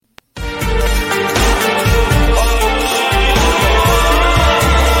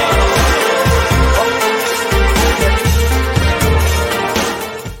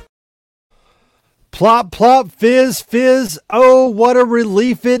Plop, plop, fizz, fizz. Oh, what a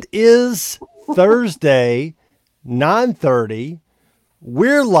relief it is. Thursday, 9:30.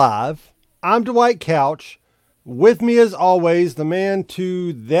 We're live. I'm Dwight Couch. With me, as always, the man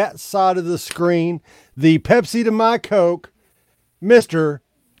to that side of the screen, the Pepsi to my Coke, Mr.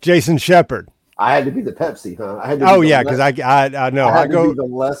 Jason Shepard. I had to be the Pepsi, huh? I had to because I know. I had to be the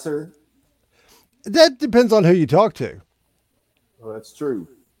lesser. That depends on who you talk to. Well, that's true.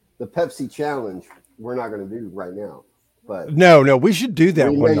 The Pepsi challenge, we're not going to do right now. But no, we should do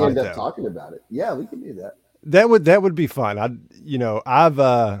that we one may night, end up though. talking about it. Yeah, we can do that. That would be fun.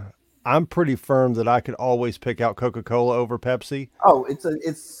 I'm pretty firm that I could always pick out Coca-Cola over Pepsi. Oh,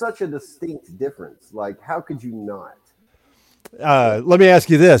 it's such a distinct difference. Like, how could you not? Let me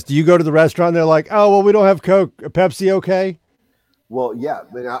ask you this. Do you go to the restaurant and they're like, oh, well, we don't have Coke, Pepsi, okay? Well, yeah.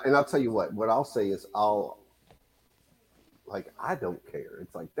 And I'll tell you what I'll say is I don't care.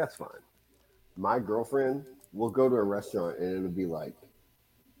 It's like, that's fine. My girlfriend will go to a restaurant and it'll be like,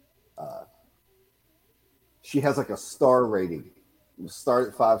 she has like a star rating. Start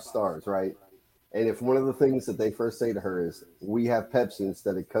at 5 stars, right? And if one of the things that they first say to her is, we have Pepsi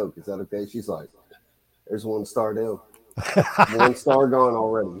instead of Coke, is that okay? She's like, there's 1 star down. 1 star gone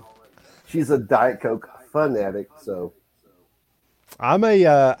already. She's a Diet Coke fanatic, so.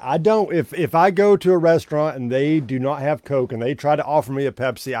 If I go to a restaurant and they do not have Coke and they try to offer me a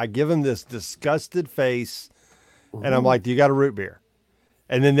Pepsi, I give them this disgusted face and I'm like, do you got a root beer?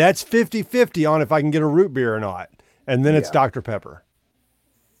 And then that's 50-50 on if I can get a root beer or not. And then it's Dr. Pepper.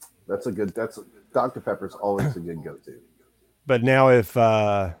 Dr. Pepper's always a good go-to. But now if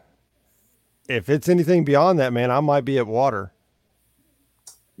it's anything beyond that, man, I might be at water.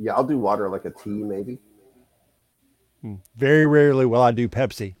 Yeah, I'll do water, like a tea maybe. Very rarely will I do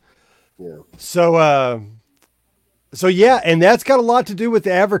Pepsi. Yeah. So yeah, and that's got a lot to do with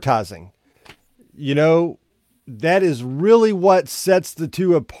the advertising. You know, that is really what sets the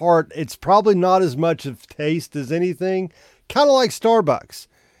two apart. It's probably not as much of taste as anything, kind of like Starbucks.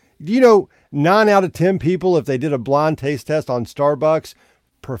 You know, 9 out of 10 people, if they did a blind taste test on Starbucks,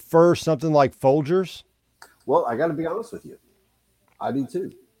 prefer something like Folgers. Well, I got to be honest with you. I do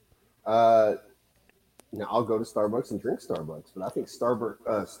too. Now I'll go to Starbucks and drink Starbucks, but I think Starburst,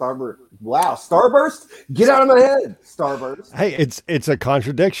 get out of my head, Starburst. Hey, it's a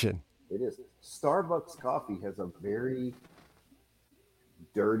contradiction. It is. Starbucks coffee has a very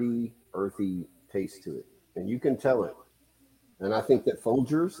dirty, earthy taste to it, and you can tell it. And I think that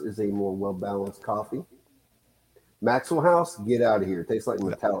Folgers is a more well-balanced coffee. Maxwell House, get out of here. It tastes like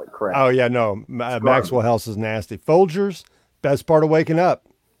metallic crap. Oh, yeah, no. Maxwell House is nasty. Folgers, best part of waking up.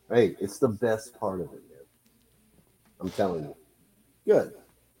 Hey, it's the best part of it, man. I'm telling you. Good.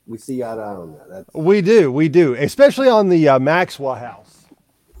 We see eye to eye on that. We do. Especially on the Maxwell House.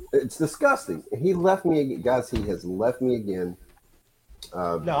 It's disgusting. He left me again. Guys, he has left me again.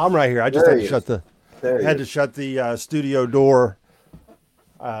 No, I'm right here. I just had to shut the studio door.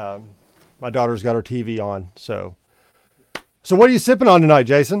 My daughter's got her TV on. So what are you sipping on tonight,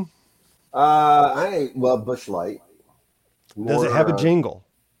 Jason? Busch Light. Does it have a jingle?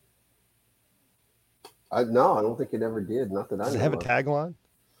 No, I don't think it ever did. Not that I know. Does it have a tagline?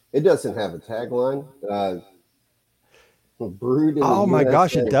 It doesn't have a tagline. Brewed in oh my USA.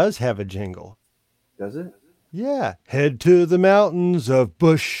 gosh, it does have a jingle. Does it? Yeah. Head to the mountains of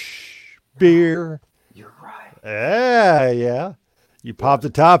Busch beer. You're right. Yeah. You pop the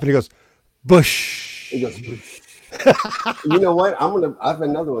top and it goes, Busch. It goes, Busch. You know what? I have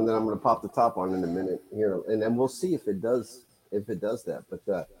another one that I'm gonna pop the top on in a minute here, and then we'll see if it does that.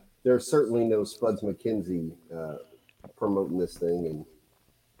 But there's certainly no Spuds McKenzie promoting this thing, and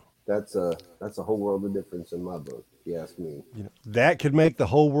that's a whole world of difference in my book. You ask me. You know, that could make the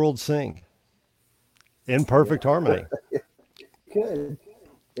whole world sing in perfect harmony. It could.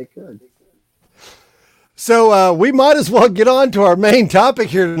 So we might as well get on to our main topic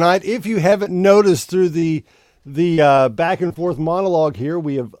here tonight. If you haven't noticed through the back and forth monologue here,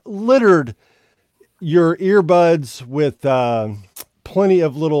 we have littered your earbuds with plenty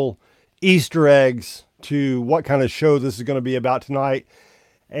of little Easter eggs to what kind of show this is going to be about tonight.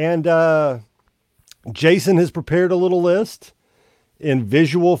 And Jason has prepared a little list in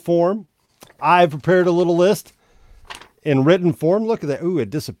visual form. I've prepared a little list in written form. Look at that. Ooh, it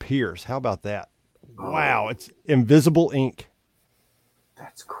disappears. How about that? Wow. It's invisible ink.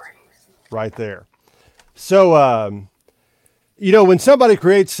 That's crazy. Right there. So, when somebody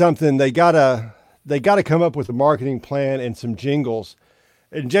creates something, they gotta come up with a marketing plan and some jingles.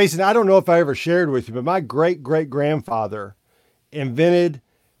 And Jason, I don't know if I ever shared with you, but my great-great-grandfather invented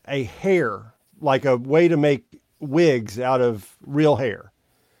a hair, like a way to make wigs out of real hair.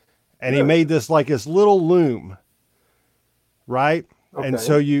 and he made this like this little loom, right? And Okay.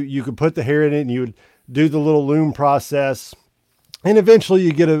 so you could put the hair in it, and you would do the little loom process, and eventually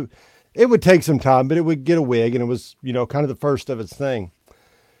you get a. It would take some time, but it would get a wig, and it was kind of the first of its thing.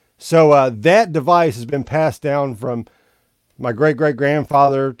 So that device has been passed down from my great great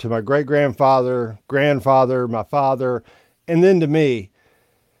grandfather to my great grandfather, grandfather, my father, and then to me.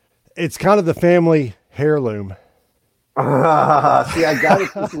 It's kind of the family heirloom. See, I got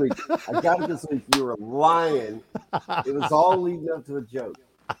it this week. I got it this week. You were lying. It was all leading up to a joke.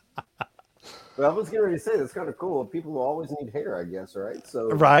 But I was getting ready to say that's kind of cool. People will always need hair, I guess, right? So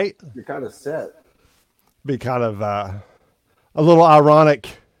Right? you're kind of set. Be kind of a little ironic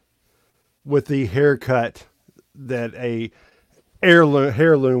with the haircut that a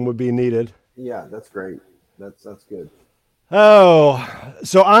heirloom would be needed. Yeah, that's great. That's good. Oh,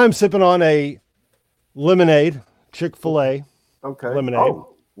 so I'm sipping on a lemonade, Chick-fil-A Okay. lemonade.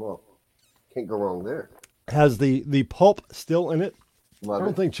 Oh, well, can't go wrong there. Has the pulp still in it. Love I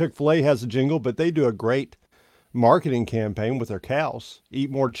don't it. think Chick-fil-A has a jingle, but they do a great marketing campaign with their cows. Eat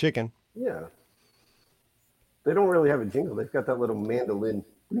more chicken. Yeah. They don't really have a jingle. They've got that little mandolin,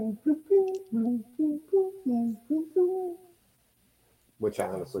 which I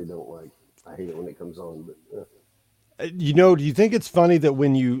honestly don't like. I hate it when it comes on. But Do you think it's funny that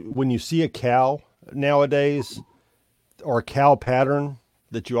when you see a cow nowadays or a cow pattern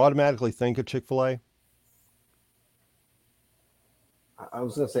that you automatically think of Chick-fil-A? I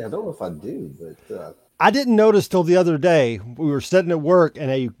was gonna say I don't know if I do, but I didn't notice till the other day. We were sitting at work and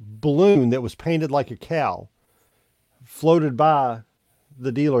a balloon that was painted like a cow floated by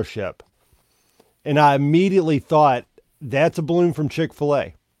the dealership. And I immediately thought that's a balloon from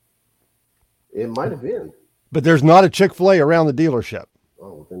Chick-fil-A. it might have been. But there's not a Chick-fil-A around the dealership.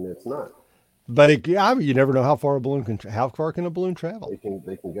 Oh, then it's not. But you never know how far how far can a balloon travel? They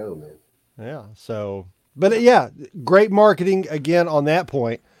can go, man. Yeah. So, but yeah, great marketing again on that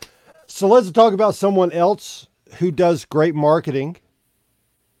point. So let's talk about someone else who does great marketing.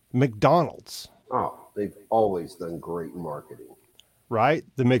 McDonald's, Oh, they've always done great marketing. right?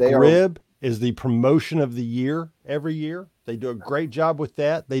 The They are McRib is the promotion of the year every year. They do a great job with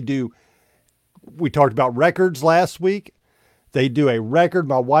that. We talked about records last week. They do a record.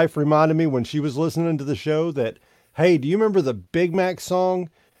 My wife reminded me when she was listening to the show that, hey, do you remember the Big Mac song?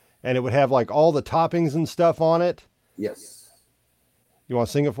 And it would have like all the toppings and stuff on it. yes. You want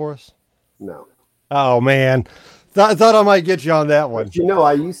to sing it for us? No. Oh man, I thought I might get you on that one. But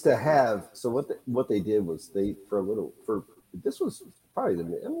I used to have. So what they did was for this was probably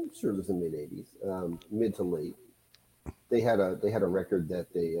I'm sure it was the mid '80s, mid to late. They had a record that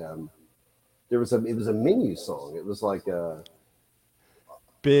it was a menu song. It was like a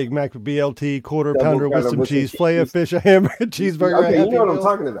Big Mac BLT, quarter double pounder with pounder some with some cheese, fillet of fish, a hamburger, cheeseburger, a Okay, you Happy know what I'm Meal.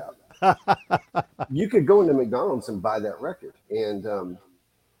 talking about. You could go into McDonald's and buy that record, and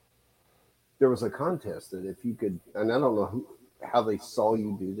there was a contest that if you could, and I don't know how they saw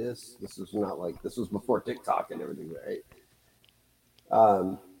you do this. This was not like this was before TikTok and everything, right?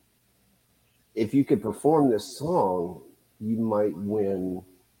 If you could perform this song, you might win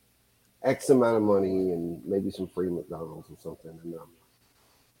X amount of money and maybe some free McDonald's or something. And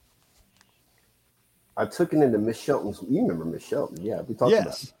I took it into Miss Shelton's. You remember Miss Shelton? Yeah, we talked about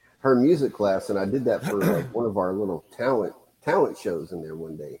Yes. her music class, and I did that for like one of our little talent shows in there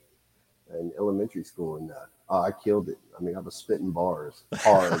one day in elementary school, and I killed it. I mean, I was spitting bars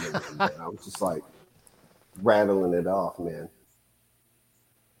hard, and I was just like rattling it off, man.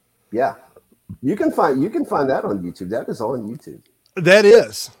 Yeah, you can find that on YouTube. That is on YouTube. That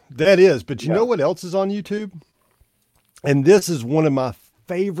is. But you Yeah. know what else is on YouTube? And this is one of my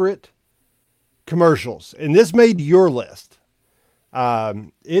favorite commercials. And this made your list.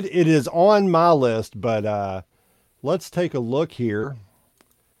 It is on my list, but let's take a look here.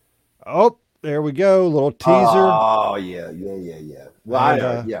 Oh, there we go. Little teaser. Oh yeah. Well, I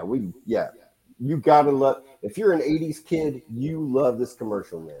know. And, You gotta love. If you're an '80s kid, you love this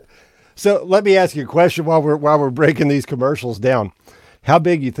commercial, man. So let me ask you a question while we're breaking these commercials down. How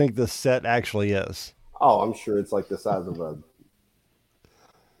big you think this set actually is? Oh, I'm sure it's like the size of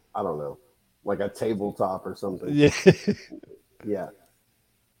I don't know, like a tabletop or something. Yeah. Yeah.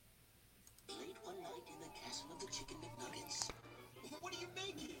 Late one night in the castle of the chicken McNuggets. What are you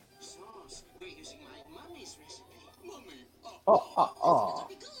making? Sauce. We're using my mummy's recipe. Mummy. Oh. It'll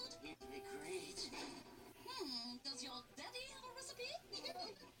be good. It'll be great. Does your daddy have a recipe?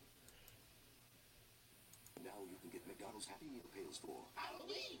 Now you can get McDonald's Happy Meal pails for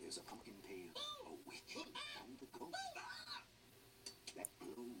Halloween. There's a pumpkin pail, a witch, and the ghost that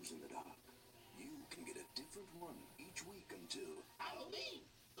glows in the dark. You can get a different one each week until Halloween.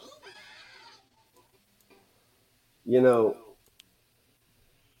 You know,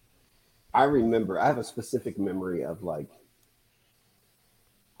 I remember. I have a specific memory of like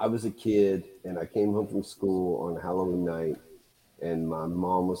I was a kid and I came home from school on Halloween night, and my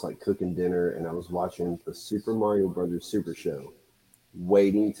mom was like cooking dinner, and I was watching the Super Mario Brothers Super Show,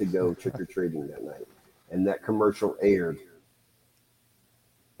 waiting to go trick or treating that night, and that commercial aired,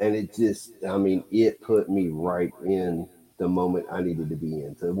 and it just, I mean, it put me right in the moment I needed to be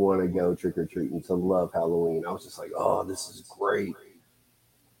in to want to go trick or treating, to love Halloween. I was just like, oh, this is great.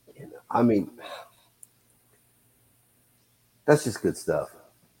 And I mean, that's just good stuff.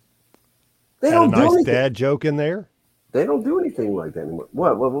 They Had a don't do nice anything. dad joke in there. They don't do anything like that anymore.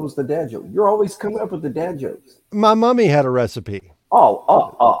 What was the dad joke? You're always coming up with the dad jokes. My mummy had a recipe.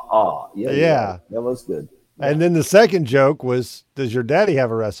 Oh. Yeah, you're right. Yeah. That was good. And then the second joke was, does your daddy have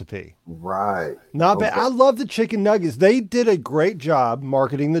a recipe? Right. Not bad. Okay. I love the chicken nuggets. They did a great job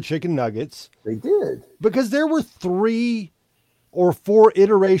marketing the chicken nuggets They did. because there were 3 or 4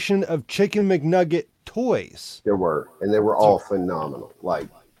 iteration of chicken McNugget toys. There were, and they were all phenomenal. Like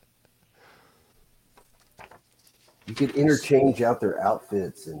you could interchange out their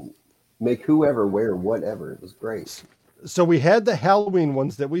outfits and make whoever wear whatever. It was great. So we had the Halloween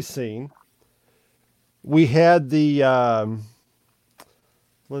ones that we seen. We had the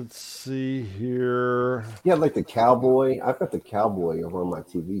let's see here. Yeah, like the cowboy. I've got the cowboy over on my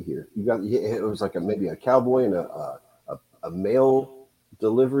TV here. You got it was like maybe a cowboy and a mail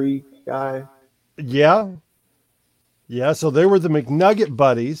delivery guy. Yeah. Yeah, so they were the McNugget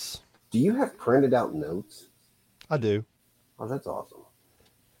buddies. Do you have printed out notes? I do. Oh, that's awesome.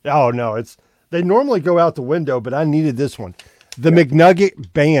 Oh no, they normally go out the window, but I needed this one. The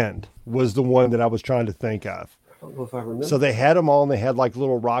McNugget band was the one that I was trying to think of. I don't know if I remember. So they had them all, and they had like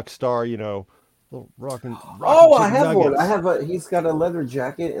little rock star, little rockin'. Oh, I have nuggets. one. I have he's got a leather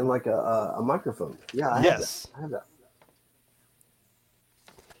jacket and like a microphone. Yeah, I Yes. have that.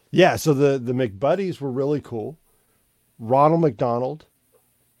 Yeah, so the McBuddies were really cool. Ronald McDonald,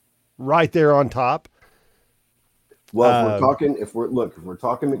 right there on top. Well, if we're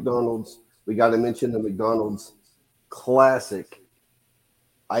talking McDonald's, we got to mention the McDonald's classic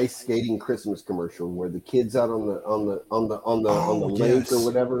ice skating Christmas commercial where the kid's out on the lake yes. or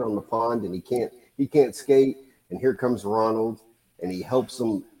whatever on the pond, and he can't skate, and here comes Ronald, and he helps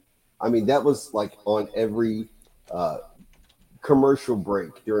him. I mean, that was like on every commercial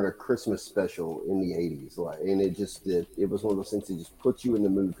break during a Christmas special in the 80s, and it was one of those things that just put you in the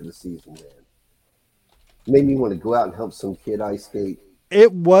mood for the season, man. Made me want to go out and help some kid ice skate.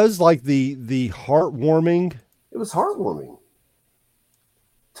 It was like the heartwarming. It was heartwarming,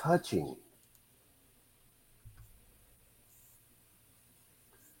 touching.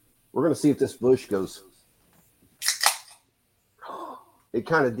 We're going to see if this bush goes. It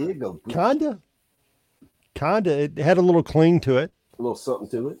kind of did go. Kinda. It had a little cling to it. A little something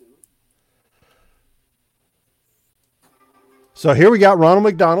to it. So here we got Ronald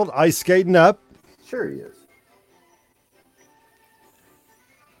McDonald ice skating up. Sure he is.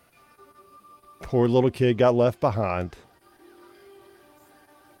 Poor little kid got left behind.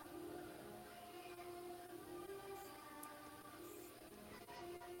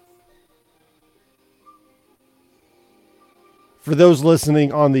 For those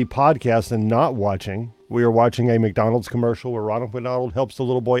listening on the podcast and not watching, we are watching a McDonald's commercial where Ronald McDonald helps the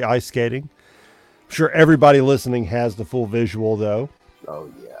little boy ice skating. I'm sure everybody listening has the full visual, though. Oh,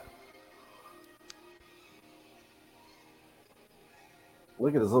 yeah.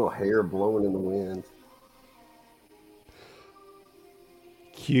 Look at his little hair blowing in the wind.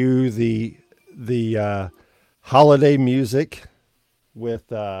 Cue the holiday music with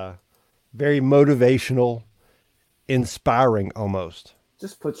very motivational, inspiring almost.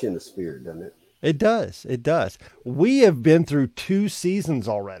 Just puts you in the spirit, doesn't it? It does. It does. We have been through 2 seasons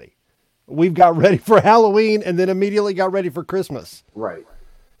already. We've got ready for Halloween and then immediately got ready for Christmas. Right.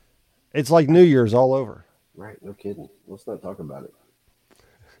 It's like New Year's all over. Right. No kidding. Let's not talk about it.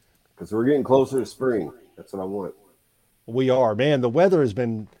 Because we're getting closer to spring. That's what I want. We are. Man, the weather has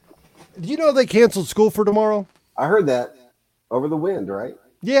been... Do you know they canceled school for tomorrow? I heard that over the wind, right?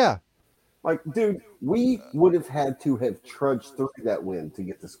 Yeah. Like, dude, we would have had to have trudged through that wind to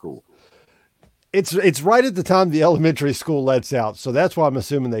get to school. It's right at the time the elementary school lets out, so that's why I'm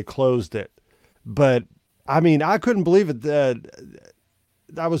assuming they closed it. But, I mean, I couldn't believe it.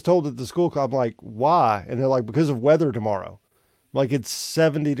 I was told at the school, I'm like, why? And they're like, because of weather tomorrow. Like, it's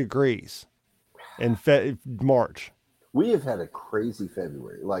 70 degrees in March. We have had a crazy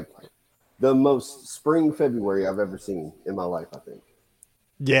February. Like, the most spring February I've ever seen in my life, I think.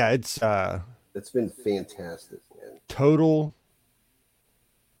 Yeah, it's been fantastic, man. Total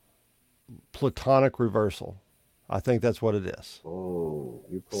platonic reversal. I think that's what it is. Oh,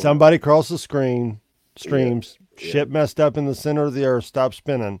 you pulled Somebody crossed the streams, Yeah. ship messed up in the center of the earth, stopped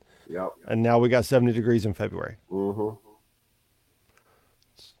spinning, Yep. and now we got 70 degrees in February. Mm-hmm.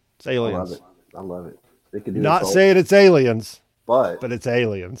 It's aliens. I love it. I love it. They could do this Not all, saying it's aliens, but but it's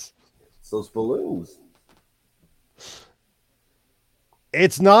aliens. it's those balloons.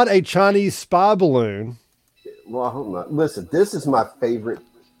 It's not a Chinese spy balloon. Well, I hope not. Listen, this is my favorite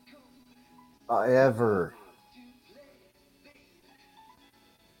ever.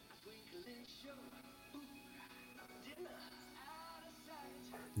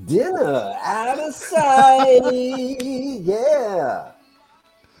 Dinner out of sight. Yeah.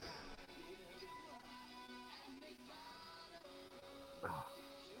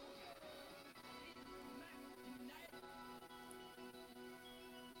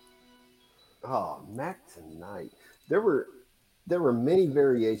 Oh, Mac Tonight. There were many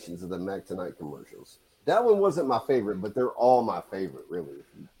variations of the Mac Tonight commercials. That one wasn't my favorite, but they're all my favorite, really.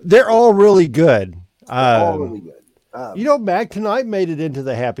 They're all really good. They're all really good. Mac Tonight made it into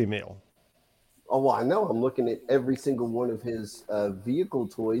the Happy Meal. Oh, well, I know. I'm looking at every single one of his vehicle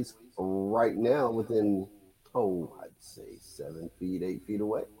toys right now within, I'd say 7 feet, 8 feet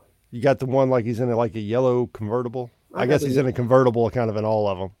away. You got the one like he's in like a yellow convertible. I guess he's in a convertible kind of in all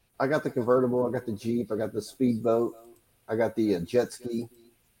of them. I got the convertible. I got the Jeep. I got the speedboat. I got the jet ski.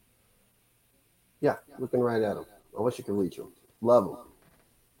 Yeah, looking right at him. I wish I could reach him. Love him.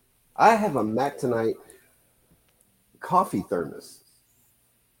 I have a Mac Tonight coffee thermos.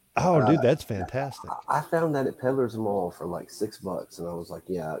 Oh, dude, that's fantastic. I found that at Peddler's Mall for like $6, and I was like,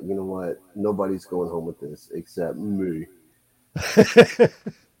 yeah, you know what? Nobody's going home with this except me.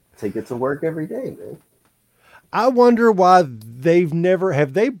 Take it to work every day, man. I wonder why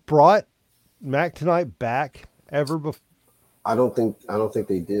have they brought Mac Tonight back ever before? I don't think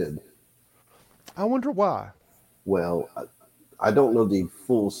they did. I wonder why. Well, I don't know the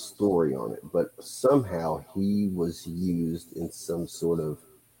full story on it, but somehow he was used in some sort of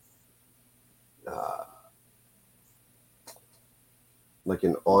like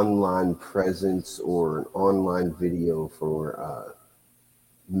an online presence or an online video for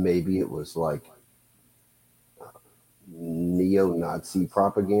maybe it was like neo-Nazi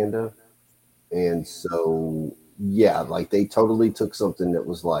propaganda. And so, yeah, like they totally took something that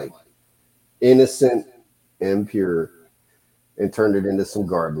was like innocent and pure and turned it into some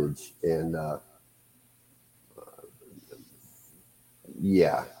garbage. And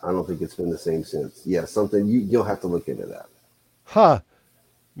yeah, I don't think it's been the same since. Yeah, something you'll have to look into that. Huh.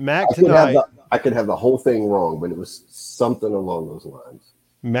 Mac Tonight. I could have the whole thing wrong, but it was something along those lines.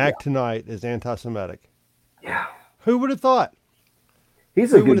 Mac Tonight is anti-Semitic. Yeah. Who would have thought?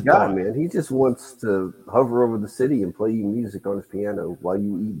 He's a good guy, man. He just wants to hover over the city and play you music on his piano while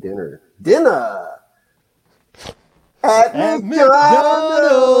you eat dinner. Dinner at McDonald's.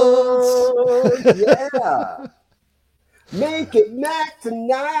 Yeah. Make it Mac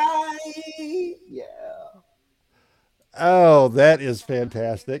Tonight. Yeah. Oh, that is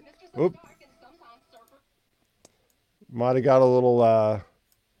fantastic. Oop. Might have got a little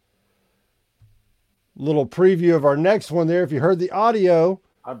preview of our next one there. If you heard the audio,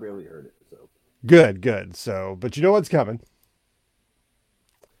 I barely heard it. So good. So, but you know what's coming.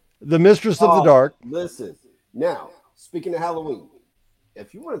 The Mistress of the Dark. Listen, now speaking of Halloween,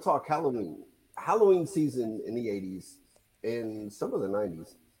 if you want to talk Halloween season in the 80s and some of the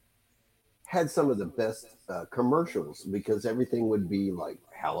 90s had some of the best commercials because everything would be like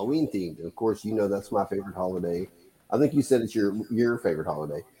Halloween themed. And of course, you know that's my favorite holiday. I think you said it's your favorite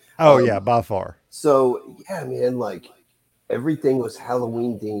holiday. Oh, yeah, by far. So, yeah, man, like everything was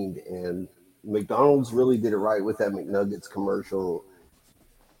Halloween themed, and McDonald's really did it right with that McNuggets commercial.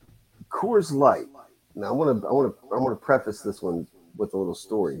 Coors Light. Now, I want to preface this one with a little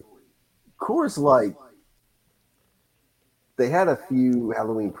story. Coors Light, they had a few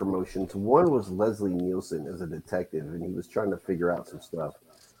Halloween promotions. One was Leslie Nielsen as a detective, and he was trying to figure out some stuff.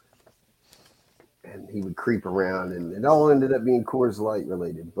 And he would creep around, and it all ended up being Coors Light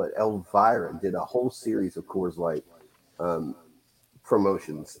related. But Elvira did a whole series of Coors Light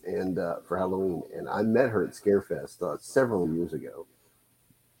promotions and for Halloween. And I met her at Scarefest several years ago.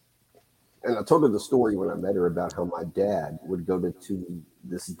 And I told her the story when I met her about how my dad would go to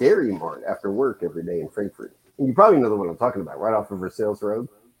this Dairy Mart after work every day in Frankfurt. And you probably know the one I'm talking about, right off of Versailles Road.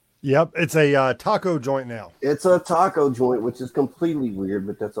 Yep, it's a taco joint now. It's a taco joint, which is completely weird,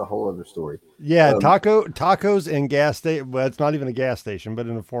 but that's a whole other story. Yeah, tacos in gas station. Well, it's not even a gas station, but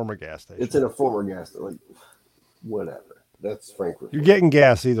in a former gas station. It's in a former gas station. Like, whatever. That's Frankfurt. You're getting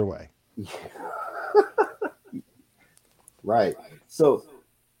gas either way. Yeah. Right. So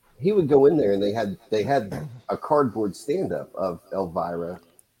he would go in there and they had a cardboard stand up of Elvira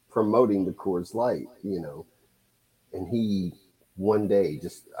promoting the Coors Light, and he one day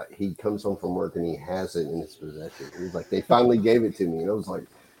just he comes home from work and he has it in his possession. He was like, they finally gave it to me, and I was like,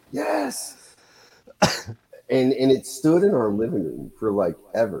 yes. And it stood in our living room for like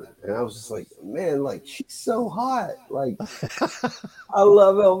ever, and I was just like, man, like she's so hot, like I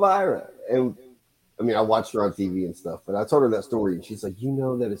love Elvira. And I mean, I watched her on TV and stuff, but I told her that story, and she's like,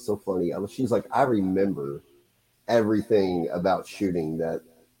 that is so funny. She's like, I remember everything about shooting that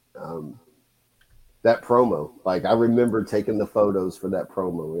promo. Like, I remember taking the photos for that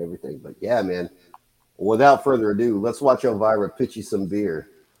promo and everything. But yeah, man, without further ado, let's watch Elvira pitch you some beer.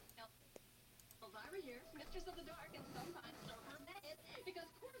 Elvira here, mistress of the dark, and sometimes server mad, because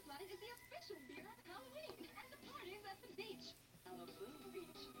Coors Light is the official beer of Halloween and the parties at the beach. Malibu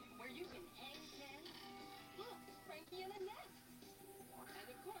Beach, where you can egg can. Look, Frankie and Annette. And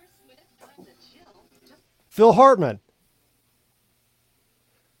of course, when it's time to chill, just Phil Hartman.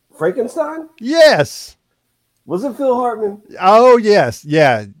 Frankenstein? Yes. Was it Phil Hartman? Oh, yes.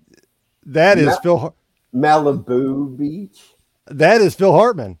 Yeah. That is Phil. Malibu Beach? That is Phil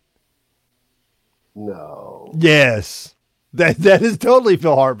Hartman. No. Yes. That is totally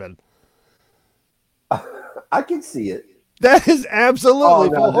Phil Hartman. I can see it. That is absolutely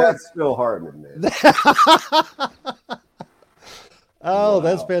Phil Hartman. That's Phil Hartman, man. Oh, Wow.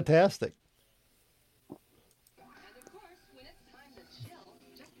 That's fantastic. and of course, when it's time to chill,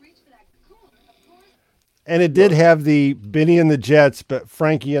 just reach for that cooler of course. And it did have the Benny and the Jets, but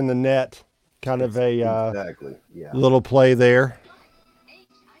Frankie and the Net kind of a Exactly. Yeah. little play there. H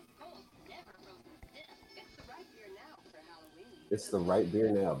ice cold, never frozen stiff. It's the right beer now for Halloween. It's the right beer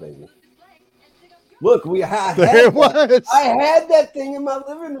now, baby. Display and dig up your Look, There it was. I had that thing in my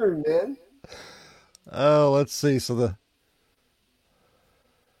living room, man. Oh, let's see. So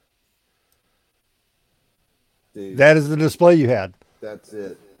Dude, that is the display you had. that's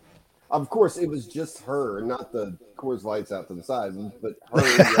it. Of course, it was just her, not the Coors Lights out to the side, but her.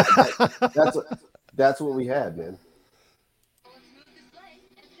 Yeah, that's what we had, man. smooth display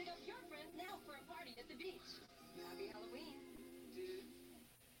and dig up your friend now for a party at the beach. Happy Halloween, dude.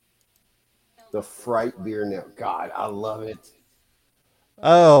 The Fright beer now. God, I love it.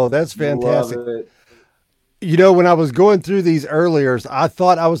 Oh, that's fantastic. Love it. When I was going through these earlier, I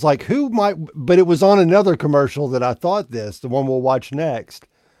thought I was like, who might, but it was on another commercial that I thought the one we'll watch next.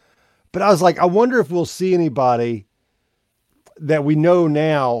 But I was like, I wonder if we'll see anybody that we know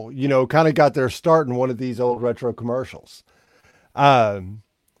now, kind of got their start in one of these old retro commercials. So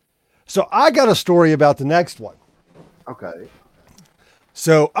I got a story about the next one. Okay.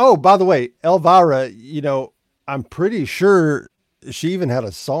 So, by the way, Elvira, I'm pretty sure she even had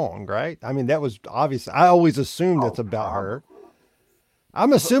a song, right? I mean, that was obvious. I always assumed that's about her.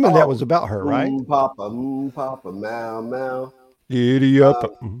 I'm assuming that was about her, right? Papa, meow, meow. Giddy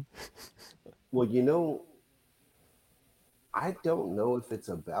up. Well, I don't know if it's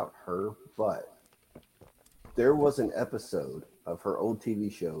about her, but there was an episode of her old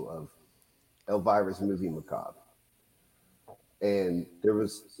TV show of Elvira's Movie Macabre. And there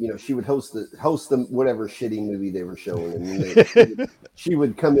was, she would host the whatever shitty movie they were showing, and she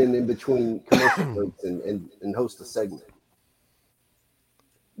would come in between commercial breaks and host a segment.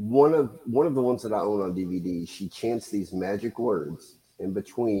 One of the ones that I own on DVD, she chants these magic words in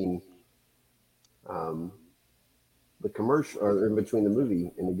between the commercial or in between the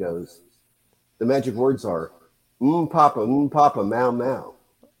movie, and it goes, the magic words are papa, meow, meow.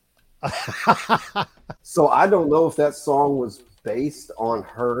 So I don't know if that song was based on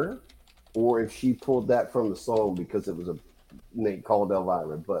her or if she pulled that from the song because it was a name called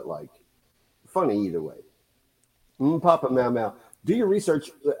Elvira, but like funny either way. Papa, meow, meow. Do your research.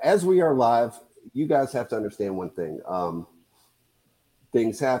 As we are live, you guys have to understand one thing.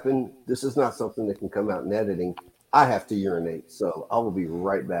 Things happen. This is not something that can come out in editing. I have to urinate, so I will be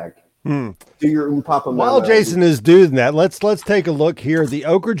right back. Do your Papa. While Jason is doing that, let's take a look here. The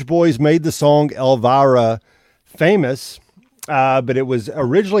Oak Ridge Boys made the song Elvira famous, but it was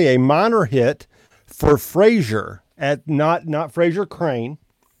originally a minor hit for Frasier at not Frasier Crane,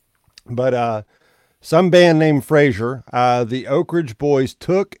 but some band named Frasier. The Oak Ridge Boys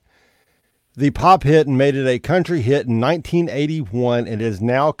took the pop hit and made it a country hit in 1981. It is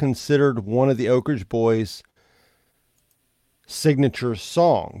now considered one of the Oak Ridge Boys' signature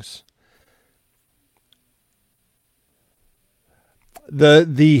songs.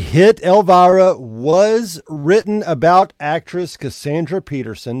 The hit Elvira was written about actress Cassandra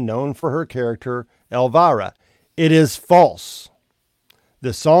Peterson, known for her character Elvira. It is false.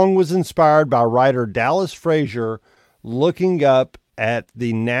 The song was inspired by writer Dallas Frazier looking up at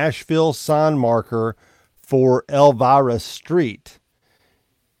the Nashville sign marker for Elvira Street.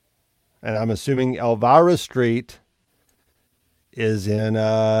 And I'm assuming Elvira Street is in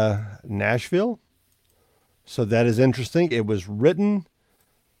Nashville. So that is interesting. It was written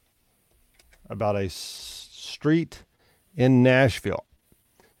about a street in Nashville.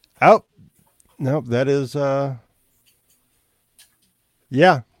 Oh, no, that is,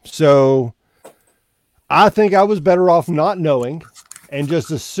 yeah. So I think I was better off not knowing and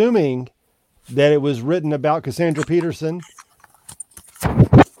just assuming that it was written about Cassandra Peterson.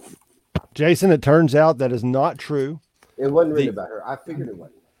 Jason, it turns out that is not true. It wasn't written about her. I figured it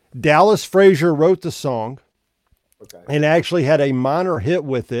wasn't. Dallas Frazier wrote the song. Okay. And actually had a minor hit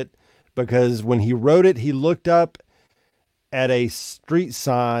with it because when he wrote it, he looked up at a street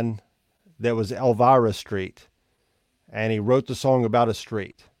sign that was Elvira Street, and he wrote the song about a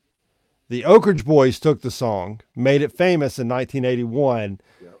street. The Oak Ridge Boys took the song, made it famous in 1981,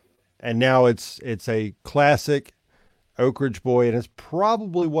 and now it's a classic Oak Ridge Boy, and it's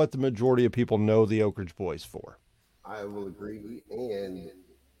probably what the majority of people know the Oak Ridge Boys for. I will agree, and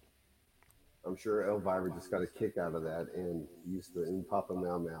I'm sure Elvira just got a kick out of that and used the Papa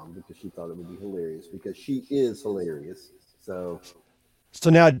Mau Mau because she thought it would be hilarious because she is hilarious. So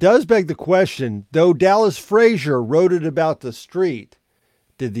now it does beg the question, though Dallas Frazier wrote it about the street,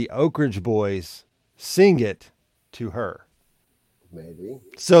 did the Oak Ridge Boys sing it to her? maybe.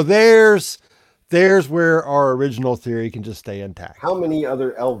 So there's where our original theory can just stay intact. How many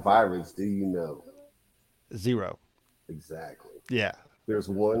other Elviras do you know? 0. Exactly. Yeah. There's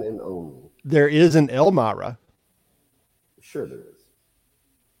one and only. There is an Elmira. Sure there is.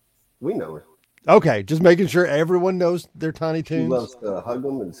 We know her. Okay, just making sure everyone knows their Tiny She Toons. loves to hug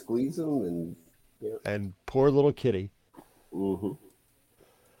them and squeeze them and And poor little kitty. Mm-hmm.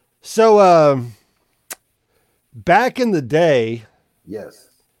 So back in the day, Yes.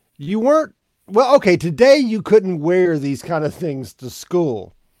 you weren't, well, okay, today you couldn't wear these kind of things to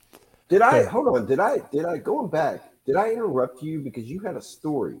school. Did I going back, did I interrupt you because you had a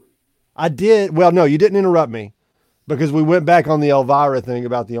story? I did. Well, no, you didn't interrupt me because we went back on the Elvira thing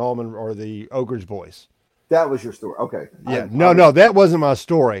about the Almond or the Oak Ridge Boys. That was your story. Okay. Yeah. No, that wasn't my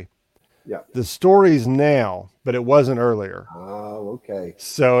story. Yeah. The story's now, but it wasn't earlier. Oh, okay.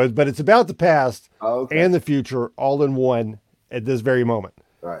 So, but it's about the past Okay. and the future all in one at this very moment.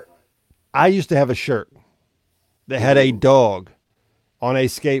 All right. I used to have a shirt that had a dog on a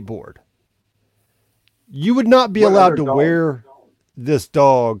skateboard. You would not be What allowed other to dog? wear this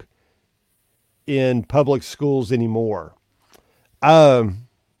dog in public schools anymore. I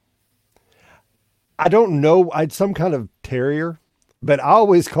don't know. I'd some kind of terrier, but I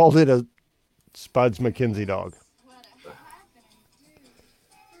always called it a Spuds McKenzie dog.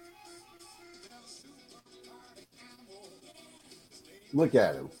 Look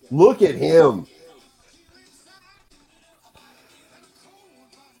at him. Look at him.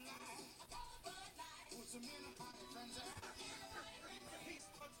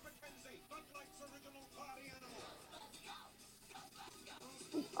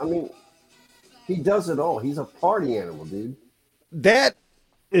 I mean, he does it all. He's a party animal, dude. That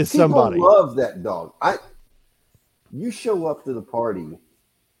is People somebody. love that dog. You show up to the party,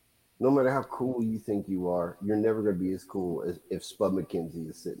 no matter how cool you think you are, you're never going to be as cool as if Spud McKenzie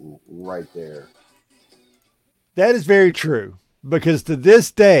is sitting right there. That is very true because to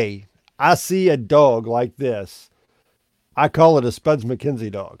this day, I see a dog like this. I call it a Spuds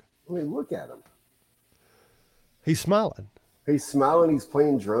McKenzie dog. I mean, look at him. He's smiling. He's smiling. He's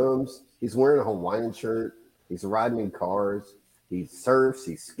playing drums. He's wearing a Hawaiian shirt. He's riding in cars. He surfs.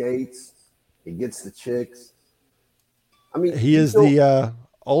 He skates. He gets the chicks. I mean, He is the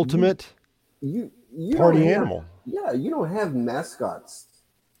ultimate you party don't have- animal. Yeah, you don't have mascots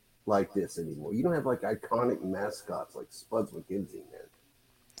like this anymore. You don't have like iconic mascots like Spuds McKenzie, man.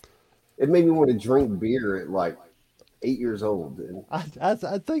 It made me want to drink beer at like 8 years old. And I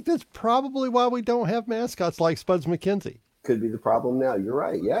think that's probably why we don't have mascots like Spuds McKenzie. could be the problem now. You're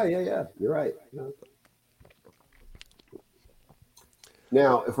right. Yeah. You're right. Yeah.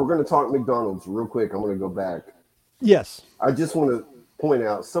 Now, if we're going to talk McDonald's real quick, I'm going to go back. Yes. I just want to point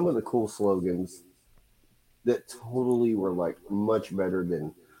out some of the cool slogans that totally were like much better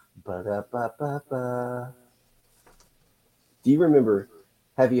than ba-da-ba-ba-ba. Do you remember,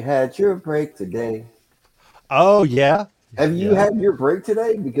 have you had your break today? Oh, yeah. Have you had your break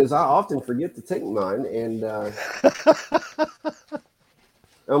today? Because I often forget to take mine. And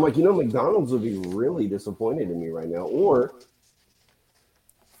I'm like, McDonald's would be really disappointed in me right now. Or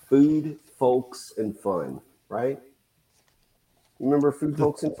food, folks, and fun, right? Remember food,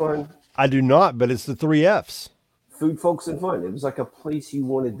 folks, and fun? I do not, but it's the 3 F's. food, folks, and fun. It was like a place you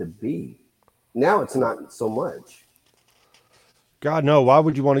wanted to be. Now it's not so much. God, no. Why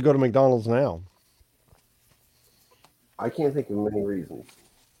would you want to go to McDonald's now? I can't think of many reasons,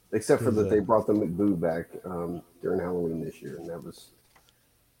 except for that they brought the McBoo back during Halloween this year, and that was,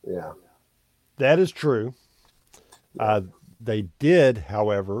 yeah. That is true. They did,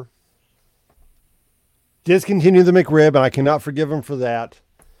 however, discontinue the McRib, and I cannot forgive them for that.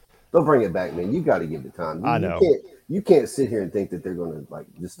 They'll bring it back, man. You got to give it time. I know. You can't sit here and think that they're going to like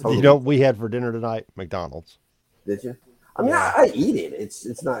just totally. You know what we had for dinner tonight? McDonald's. Did you? I mean, I eat it.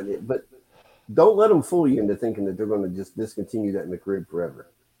 It's not it, but don't let them fool you into thinking that they're going to just discontinue that McRib forever.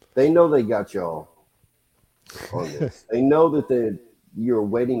 They know they got y'all on this. They know that you're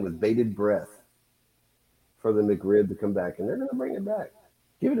waiting with bated breath for the McRib to come back, and they're going to bring it back.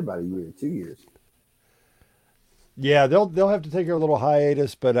 Give it about a year, 2 years. Yeah, they'll have to take a little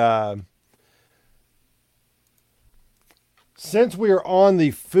hiatus, but since we are on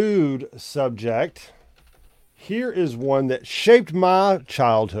the food subject, here is one that shaped my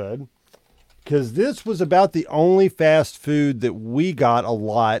childhood, because this was about the only fast food that we got a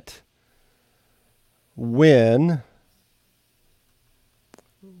lot when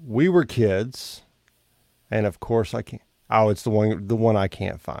we were kids. And of course I can't. Oh, it's the one I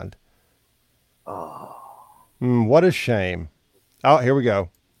can't find. Oh. What a shame. Oh, here we go.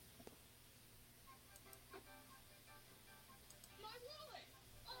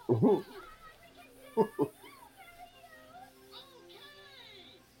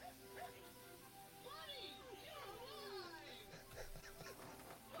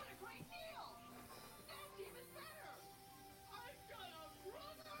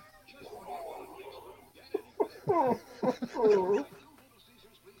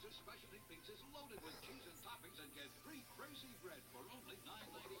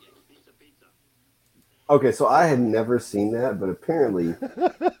 Okay, so I had never seen that, but apparently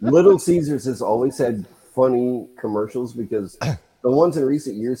Little Caesars has always had funny commercials because the ones in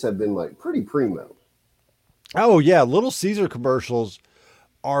recent years have been like pretty primo. Oh yeah, Little Caesar commercials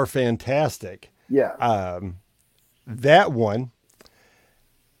are fantastic. Yeah. That one,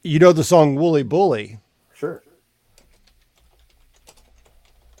 you know the song Wooly Bully. Sure.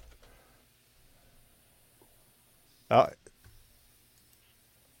 I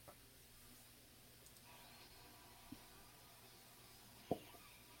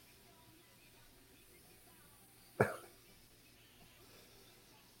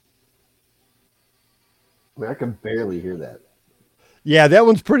mean, I can barely hear that. Yeah, that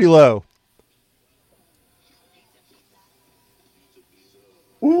one's pretty low.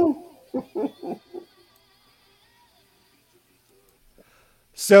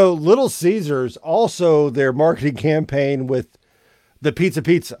 So Little Caesars, also their marketing campaign with the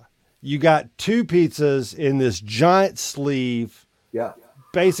pizza. You got two pizzas in this giant sleeve. Yeah.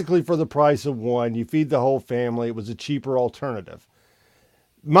 Basically for the price of one. You feed the whole family. It was a cheaper alternative.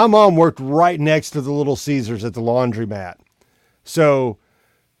 My mom worked right next to the Little Caesars at the laundromat. So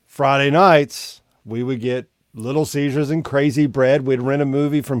Friday nights, we would get Little Caesars and Crazy Bread. We'd rent a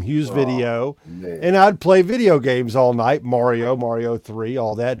movie from Hughes Video, and I'd play video games all night. Mario 3,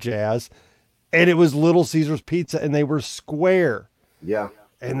 all that jazz. And it was Little Caesars pizza, and they were square. Yeah.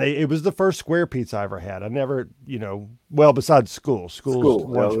 And it was the first square pizza I ever had. I never, well, besides school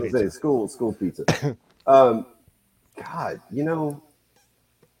lunch pizza. School pizza. God,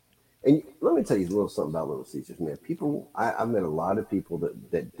 and let me tell you a little something about Little Caesars, man. I've met a lot of people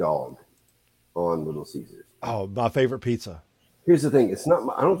that dog on Little Caesars. Oh, my favorite pizza. Here's the thing. I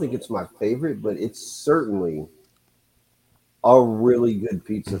don't think it's my favorite, but it's certainly a really good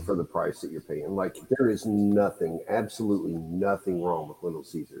pizza for the price that you're paying. Like, there is absolutely nothing wrong with Little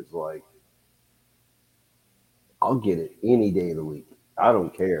Caesars. Like, I'll get it any day of the week. I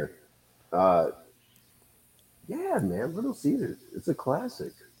don't care. Yeah, man, Little Caesars. It's a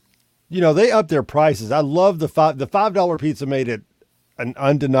classic. They upped their prices. I love the $5 pizza made it an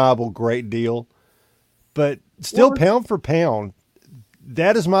undeniable great deal, but still pound for pound,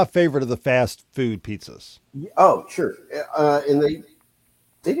 that is my favorite of the fast food pizzas. Oh, sure. And they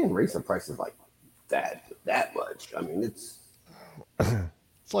didn't raise the prices like that much. I mean, it's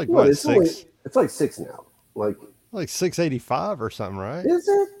like what, six? It's like $6 now. Like $6.85 or something, right? Is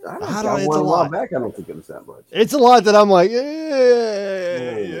it? I don't know. It's a lot. Back, I don't think it was that much. It's a lot that I'm like,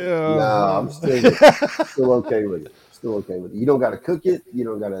 No, I'm still okay with it. Still okay with it. You don't got to cook it. You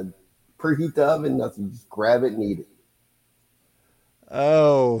don't got to preheat the oven. Nothing. Just grab it and eat it.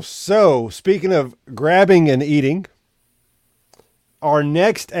 Oh, so speaking of grabbing and eating, our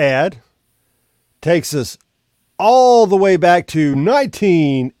next ad takes us all the way back to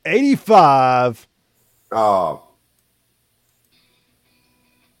 1985. Oh,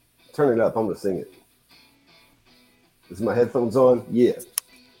 Turn it up. I'm gonna sing it. Is my headphones on? Yeah.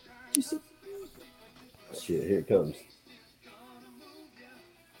 Shit, here it comes.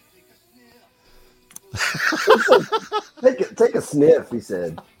 Take a sniff, he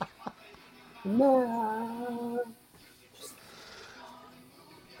said. No.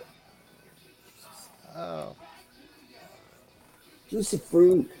 Oh. Juicy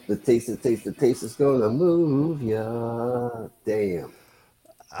fruit. The taste is gonna move ya. Damn.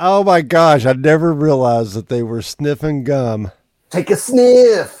 Oh my gosh, I never realized that they were sniffing gum. Take a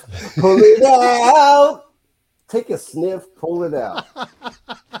sniff. Pull it out. Take a sniff. Pull it out.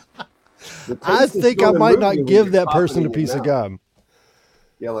 The I taste is think I gonna might move not you when give you that pop it person in a your piece of mouth. gum.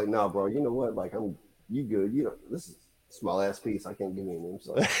 Yeah, like, no, bro. You know what? Like, you good. You know, this is a small ass piece. I can't give you any. I'm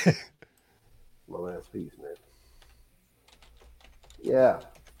sorry. Small ass piece, man. Yeah.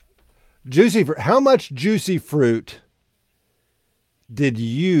 Juicy fruit. How much juicy fruit did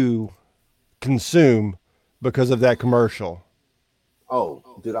you consume because of that commercial? Oh,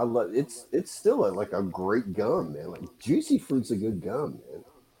 dude, I love it's still like a great gum, man. Like juicy fruit's a good gum, man.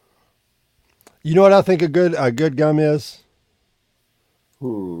 You know what I think a good gum is?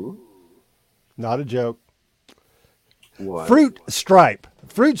 Hmm. Not a joke. What? Fruit stripe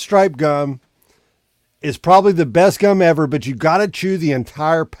gum is probably the best gum ever, but you got to chew the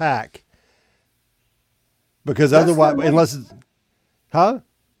entire pack because Best otherwise, gum ever. unless it's, huh?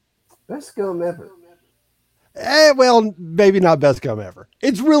 Best gum ever. Well, maybe not best gum ever.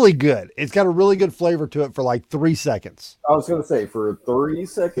 It's really good. It's got a really good flavor to it for like 3 seconds. I was gonna say for 3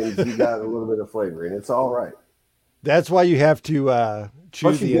 seconds you got a little bit of flavor, and it's all right. That's why you have to chew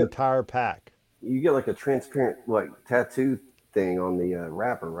Plus, the entire pack. you get like a transparent like tattoo thing on the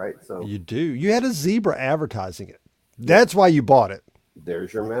wrapper, right? So You do. You had a zebra advertising it. That's why you bought it,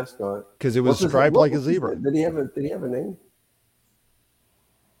 there's your mascot. because it was What's his- striped what like a was his zebra. name? Did he have a name?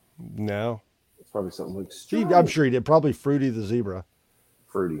 No. It's probably something like I'm sure he did. Probably Fruity the zebra.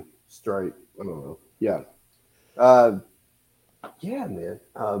 fruity, stripe. I don't know. Yeah. Yeah, man.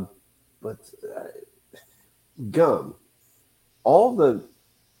 But gum. All the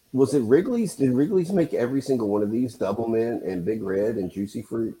was it Wrigley's? Did Wrigley's make every single one of these? Double Mint and Big Red and Juicy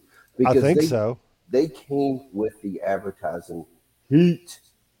Fruit? I think so. They came with the advertising heat.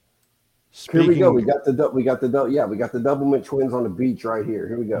 Speaking, Here we go. We got the Double Mint twins on the beach right here.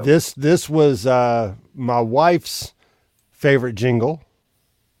 Here we go. This was my wife's favorite jingle.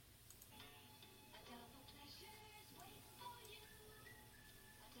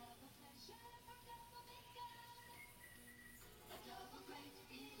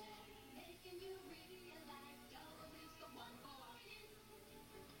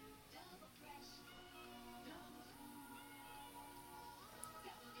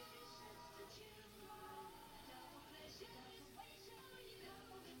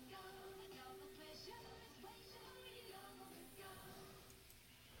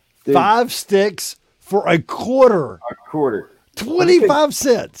 Dude, 5 sticks for a quarter. a quarter. 25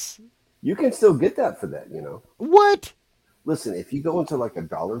 cents. You can still get that for that, you know. What? Listen, if you go into like a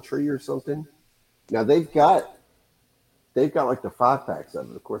Dollar Tree or something, now they've got like the 5 packs of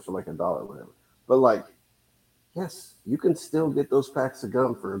it, of course, for like $1 or whatever. But like, yes, you can still get those packs of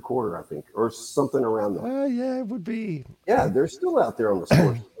gum for a quarter, I think, or something around that. Yeah, it would be. Yeah, they're still out there on the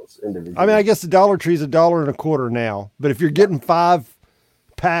stores. Those individuals. I mean, I guess the Dollar Tree's $1.25 now, but if you're getting 5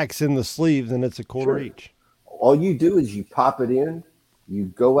 packs in the sleeve, then it's a quarter each. All you do is you pop it in, you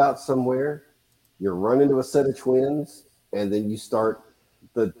go out somewhere, you run into a set of twins, and then you start.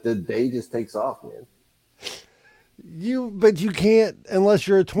 The day just takes off, man. But you can't unless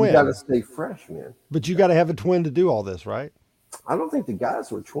you're a twin. You got to stay fresh, man. But you got to have a twin to do all this, right? I don't think the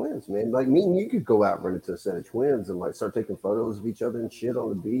guys were twins, man. Like me and you could go out and run into a set of twins and like start taking photos of each other and shit on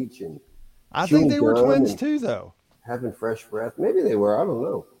the beach. And I think they were gum twins and too, though. having fresh breath. Maybe they were. I don't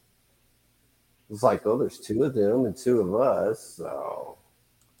know. It's like, oh, there's 2 of them and 2 of us. So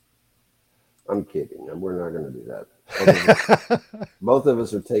I'm kidding. We're not going to do that. Both of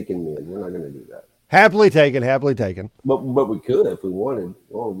us are taking men. We're not going to do that. Happily taken, happily taken. But we could if we wanted.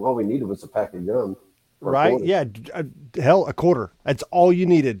 Well, all we needed was a pack of gum. for a Right? quarter. Yeah. Hell, a quarter. That's all you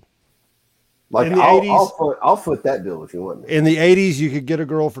needed. Like in the I'll, 80s I'll foot that bill if you want. In the 80s, you could get a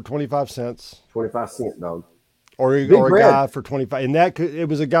girl for 25 cents. 25 cents, dog. Or a guy for 25. And it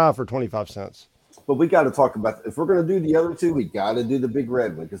was a guy for 25 cents. But we got to talk about, if we're going to do the other 2, we got to do the Big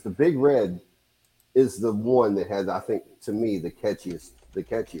Red one, because the Big Red is the one that has, I think, to me, the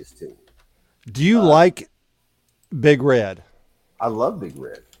catchiest tune. Do you like Big Red? I love Big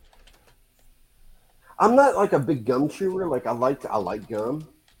Red. I'm not like a big gum chewer. Like I like gum.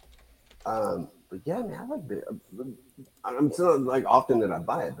 But yeah, man, I like Big. It's not like often that I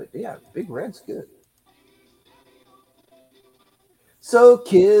buy it, but yeah, Big Red's good. So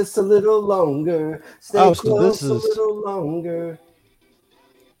kiss a little longer, stay Oh, so close a little longer.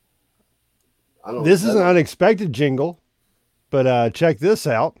 I don't. this is an unexpected jingle, but check this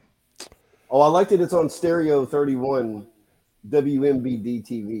out. Oh, I liked it. It's on Stereo 31 WMBD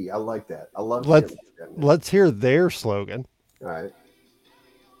TV. I like that. I love shit Let's like that, man. let's hear their slogan. All right.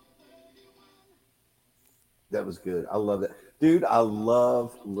 That was good. I love it. Dude, I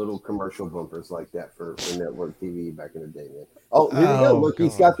love little commercial bumpers like that for network TV back in the day, man. Oh, here we go. Oh Look,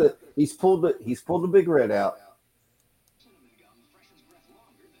 God. he's pulled the Big Red out.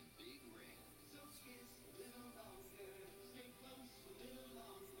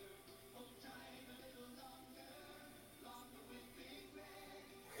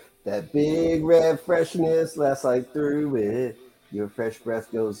 That Big Red freshness lasts like through it. Your fresh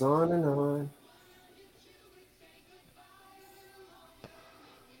breath goes on and on.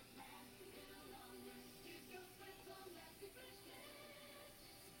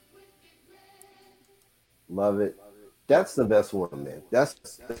 Love it. That's the best one, man.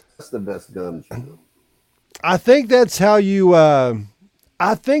 That's the best gum jingle. I think that's how you.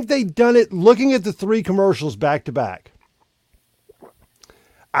 I think they done it. Looking at the three commercials back to back,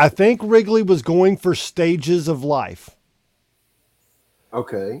 I think Wrigley was going for stages of life.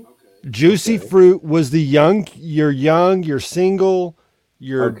 Okay. Juicy Okay. fruit was the young, you're single,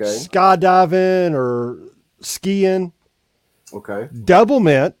 you're Okay. skydiving or skiing. Okay. Double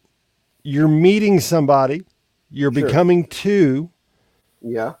mint, you're meeting somebody, you're Sure. becoming two.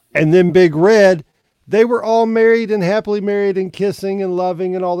 Yeah. And then Big Red, they were all married and happily married and kissing and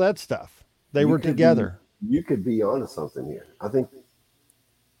loving and all that stuff. They were together. You could be onto something here. I think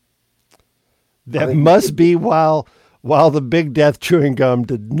That think you must could- be while the Big Death chewing gum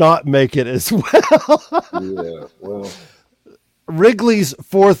did not make it as well. Yeah. Well, Wrigley's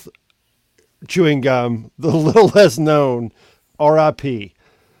fourth chewing gum, the little less known, R.I.P.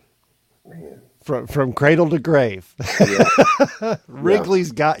 man. From cradle to grave. Yeah.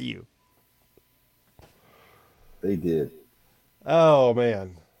 Wrigley's got you. They did. Oh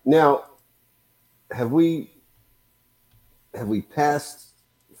man. Now, have we passed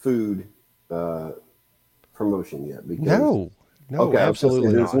food promotion yet? Because No, okay, I was gonna say,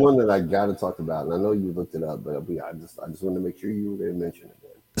 absolutely there's not. one that I got to talk about, and I know you looked it up, but I just wanted to make sure you were going to mention it.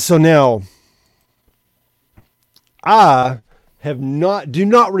 Man. So now, I do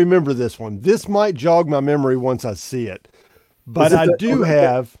not remember this one. This might jog my memory once I see it, but I do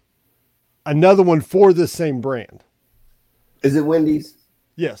have another one for this same brand. Is it Wendy's?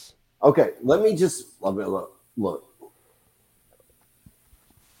 Yes. Okay, let me look.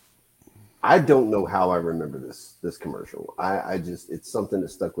 I don't know how I remember this commercial. I just it's something that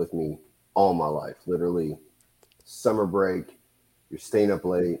stuck with me all my life. Literally, summer break, you're staying up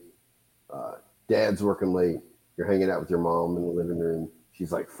late, dad's working late, you're hanging out with your mom in the living room.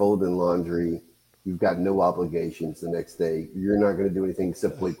 She's like folding laundry. You've got no obligations the next day. You're not going to do anything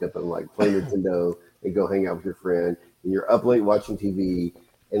except wake up and like play Nintendo and go hang out with your friend. And you're up late watching TV.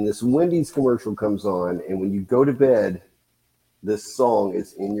 And this Wendy's commercial comes on. And when you go to bed, this song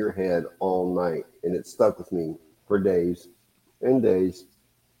is in your head all night. And it stuck with me for days and days.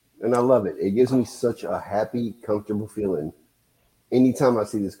 And I love it. It gives me such a happy, comfortable feeling anytime I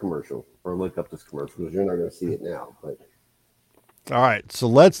see this commercial or look up this commercial, because you're not going to see it now. But All right. So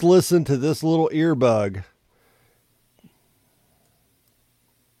let's listen to this little earbug.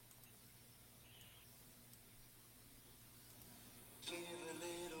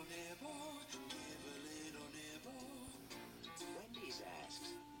 Wendy's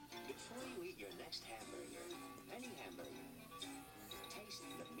asks, before you eat your next hamburger, any hamburger, taste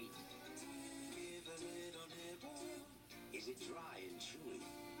the meat. Give a little nibble. Is it dry and chewy,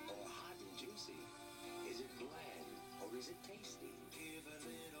 or hot and juicy? Is it bland, or is it tasty? Give a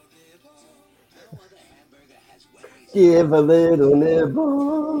little nibble. No other hamburger has Wendy's. give a little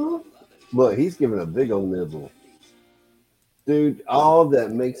nibble. Look, he's giving a big old nibble. Dude, all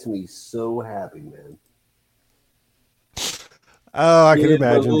that makes me so happy, man. Oh, I can Give a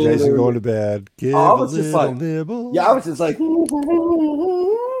imagine little Jason going nib- to bed. Give I a was just little like- nibble. Yeah, I was just like, time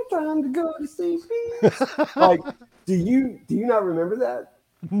to go to sleep. Like, do you not remember that?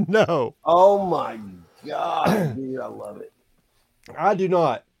 No, Oh my god, dude, I love it. I do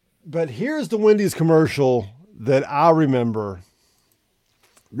not. But here's the Wendy's commercial that I remember.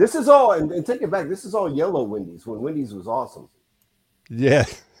 This is all, and take it back. This is all yellow Wendy's when Wendy's was awesome. Yeah.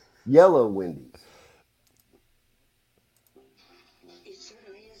 Yellow Wendy's. It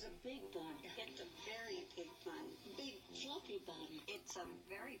certainly is a big bun. It's a very big bun. Big fluffy bun. It's a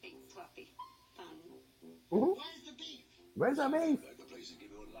very big fluffy bun. Where's our beef? Like the place to give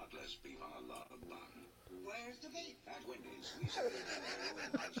you a lot less beef on a lot of bun. Where's the beef? At Wendy's, we simply do their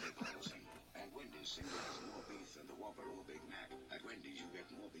own monthly policy. And Wendy's simply has more beef than the Whopper or Big Mac. At Wendy's, you get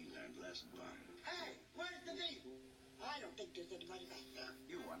more beef and less bun. Hey, where's the beef? I don't think there's anybody back there.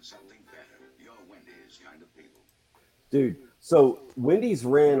 You want something better. You're Wendy's kind of people. Dude, so Wendy's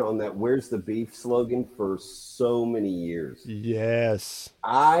ran on that "Where's the beef" slogan for so many years. Yes.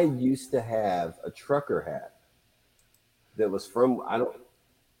 I used to have a trucker hat that was from I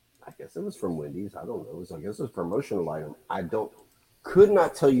guess it was from Wendy's. I don't know. I guess it was a promotional item. Could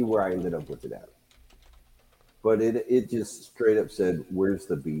not tell you where I ended up with it at. But it just straight up said, "Where's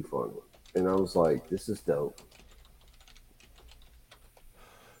the beef" on it. And I was like, this is dope.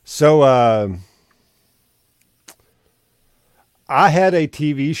 So I had a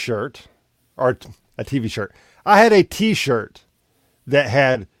TV shirt, or a TV shirt. I had a T-shirt that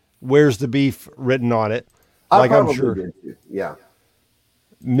had "Where's the beef" written on it. Like I'm sure did too. Yeah.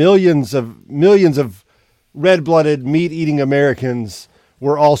 millions of red-blooded meat-eating Americans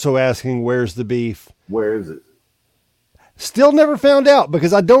were also asking, "Where's the beef?" Where is it? Still never found out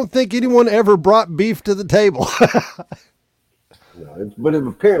because I don't think anyone ever brought beef to the table. No, but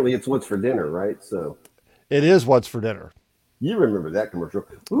apparently it's what's for dinner, right? So It is what's for dinner. you remember that commercial?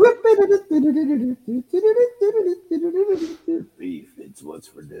 Beef, it's what's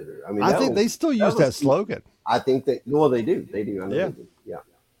for dinner. I mean, I think they still use that slogan. I think they do. They do. I know Yeah. they do. Yeah.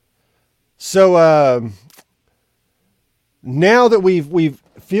 So now that we've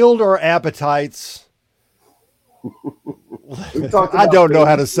filled our appetites, I don't know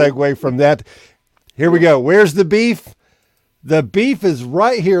how to segue from that. Here we go. Where's the beef? The beef is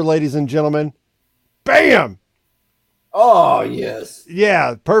right here, ladies and gentlemen. Bam! Oh, yes.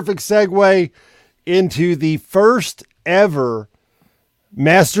 Yeah, perfect segue into the first ever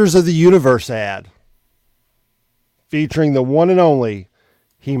Masters of the Universe ad featuring the one and only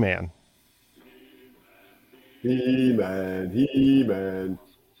He-Man. He-Man. Here's He-Man, the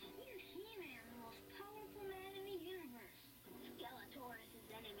most powerful man in the universe. Skeletor's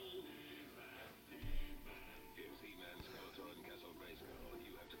enemy. Here's He-Man, Skeletor, and Castle Grayskull.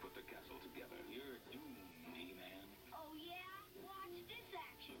 You have to put the castle together. You're doomed, He-Man. Oh yeah? Watch this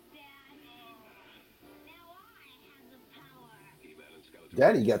action, Dad. Now I have the power. He-Man and Skeletor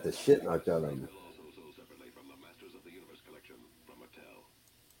Daddy got the shit knocked out of him. also sold separately from the Masters of the Universe collection from Mattel.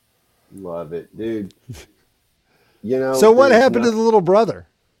 Love it, dude. You know. So what there's happened to not- the little brother?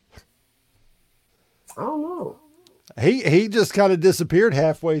 I don't know. He just kind of disappeared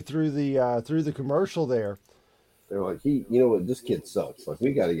halfway through the commercial there. They're like, you know what? This kid sucks. Like,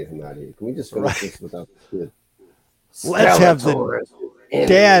 we got to get him out of here. Can we just finish this without this kid? Let's have the Skeletor.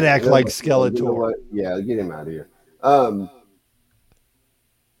 dad act like You know Skeletor. what? Yeah, get him out of here.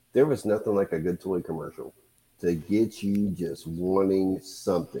 There was nothing like a good toy commercial to get you just wanting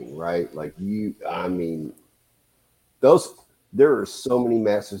something, right? Like there are so many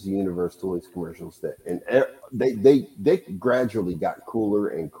Masters of the Universe toys commercials that, and they gradually got cooler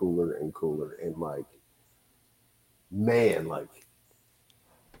and cooler and cooler, and like, man, like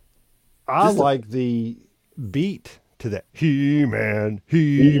I just like the beat to that. He-Man,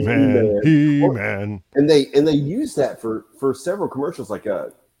 He-Man, He-Man. and they used that for several commercials. Like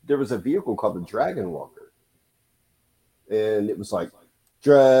there was a vehicle called the Dragon Walker, and it was like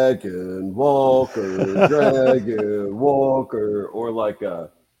Dragon Walker, Dragon Walker, or like they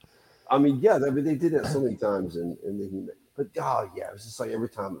did that so many times in the He-Man. But oh yeah, it was just like every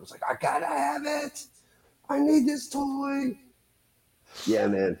time it was like, I gotta have it. I need this toy. Yeah,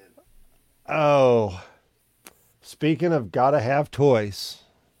 man. Oh, speaking of gotta have toys,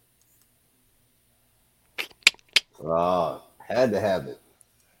 Had to have it.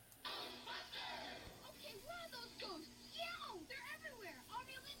 Okay, where are those ghosts? Yo, they're everywhere.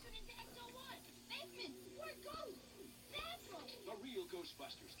 Audio entered into XO1. Basement, where ghosts? Central. The real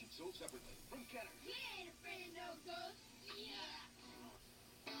Ghostbusters, each sold separately from Kenner. We ain't afraid of no ghosts. Yeah.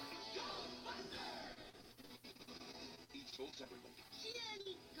 Each sold separately. See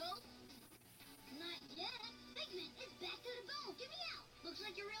any ghosts? Not yet. Figment is back to the bone. Get me out. Looks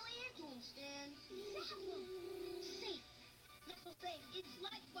like you're really into him, Stan. Exactly. Safe. Not so safe. It's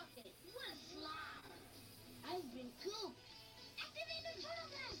like bucket. What a slob. I've been cool. Activate the Turtle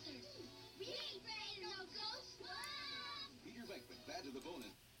Masters. We ain't afraid of no ghosts. Peter Venkman, bad to the bone.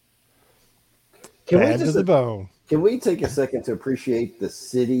 bad to the bone. Can we take a second to appreciate the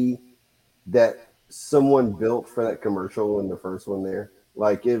city that someone built for that commercial in the first one there?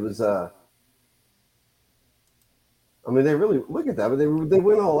 Like it was they really look at that, but they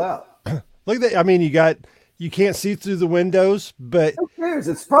went all out. Look at that. I mean, you can't see through the windows, but Who cares?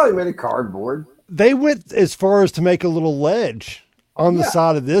 It's probably made of cardboard. They went as far as to make a little ledge on the Yeah.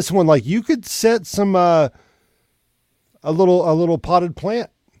 side of this one. Like you could set some a little potted plant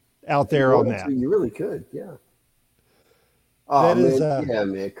out If you there on wanted to, that. you really could. Yeah. Oh That is man, yeah,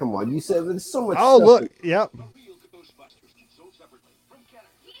 man. Come on. You said there's so much oh stuff. look, yep. Real Ghostbusters, each sold separately from Kenner.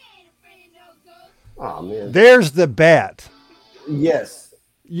 He ain't afraid of no ghosts. Oh man. There's the bat. Yes.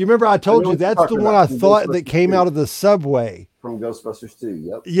 You remember I I told know you what you're that's the talking one about I from thought that Ghostbusters came 2. out of the subway. From Ghostbusters 2.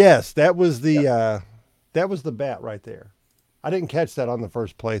 Yep. Yes, that was the bat right there. I didn't catch that on the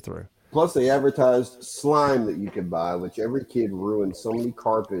first playthrough. Plus, they advertised slime that you could buy, which every kid ruined so many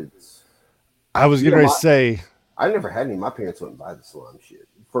carpets. I was You getting know, ready to say, I never had any. My parents wouldn't buy the slime shit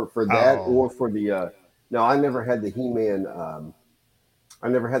for that oh, or for the. No, I never had the He-Man. I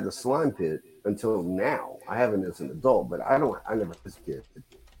never had the slime pit until now. I haven't as an adult, but I don't. I never was a kid.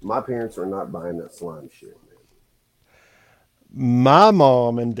 My parents are not buying that slime shit, man. my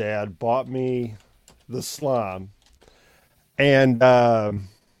mom and dad bought me the slime, and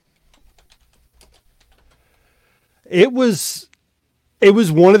it was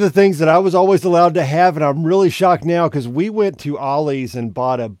one of the things that I was always allowed to have, and I'm really shocked now because we went to Ollie's and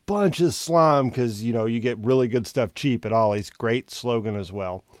bought a bunch of slime because you get really good stuff cheap at Ollie's. Great slogan as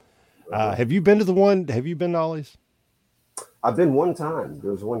well. Have you been to the one? Have you been to Ollie's? I've been one time.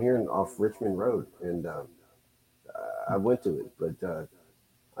 There was one here off Richmond Road, and I went to it, but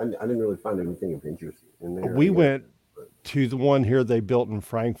I didn't really find anything of interest in there. We went to the one here they built in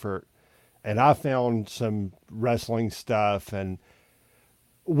Frankfurt, and I found some wrestling stuff, and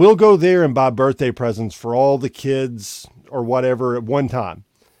we'll go there and buy birthday presents for all the kids or whatever at one time.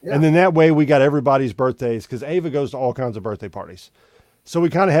 Yeah. And then that way we got everybody's birthdays because Ava goes to all kinds of birthday parties. So we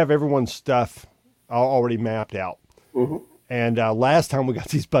kind of have everyone's stuff already mapped out. Mm-hmm. And last time we got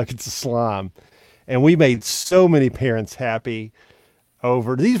these buckets of slime, and we made so many parents happy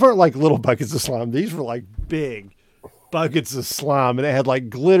over. These weren't like little buckets of slime. These were like big buckets of slime, and it had like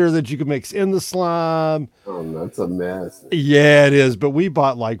glitter that you could mix in the slime. Oh, that's a mess. Yeah, it is. But we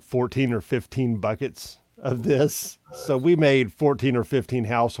bought like 14 or 15 buckets of this. So we made 14 or 15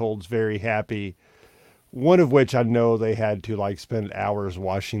 households very happy. One of which I know they had to like spend hours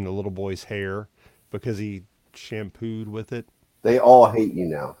washing the little boy's hair because he shampooed with it. They all hate you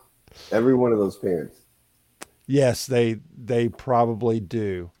now. Every one of those parents. Yes, they probably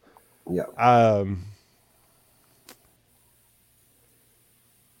do. Yeah.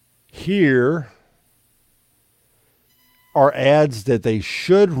 Here are ads that they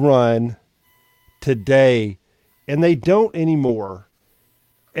should run today, and they don't anymore.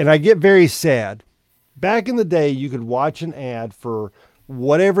 And I get very sad. Back in the day, you could watch an ad for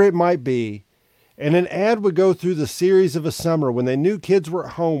whatever it might be, and an ad would go through the series of a summer when they knew kids were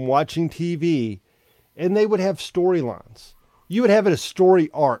at home watching TV, and they would have storylines. You would have it a story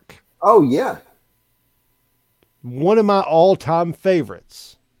arc. Oh, yeah. One of my all-time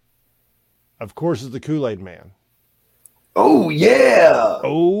favorites, of course, is the Kool-Aid Man. Oh, yeah.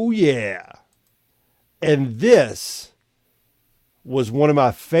 Oh, yeah. And this was one of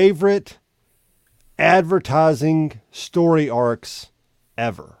my favorite advertising story arcs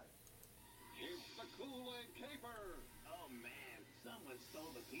ever. It's the Kool-Aid Caper. Oh man, someone stole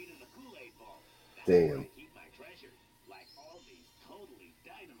the key to the Kool-Aid vault. That's Damn. where I keep my treasure. Like all these totally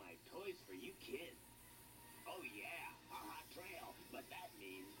dynamite toys for you kids. Oh yeah, a hot trail, but that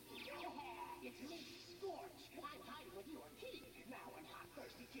means It's me, Scorch. I'm hiding with your key. Now when hot,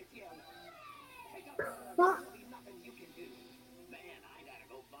 thirsty kids yell, pick up there'll be nothing you can do. man, I gotta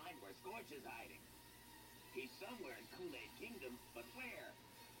go find where Scorch is hiding. He's somewhere in Kool-Aid Kingdom, but where?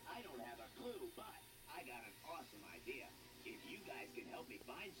 I don't have a clue, but I got an awesome idea. If you guys can help me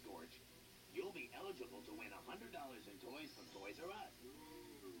find Scorch, you'll be eligible to win $100 in toys from Toys R Us.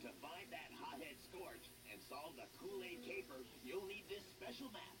 To find that hothead Scorch and solve the Kool-Aid Caper, you'll need this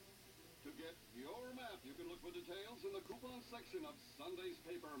special map. To get your map, you can look for details in the coupon section of Sunday's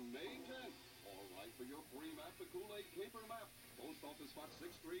paper, May 10th. Or write for your free map, the Kool-Aid Caper Map. Post Office Box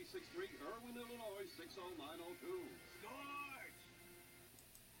 6363, Irwin, Illinois, 60902. Scorch!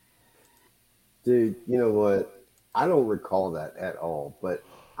 Dude, you know what? I don't recall that at all, but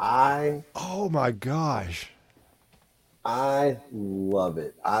I Oh my gosh. love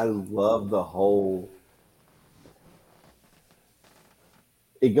it. I love the whole.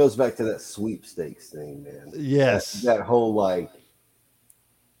 It goes back to that sweepstakes thing, man. Yes. That whole like,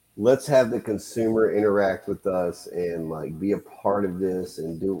 let's have the consumer interact with us and like be a part of this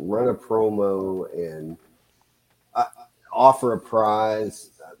and run a promo and offer a prize.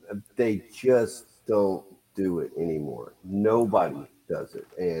 They just don't do it anymore. Nobody does it,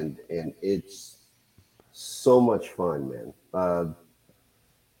 and it's so much fun, man.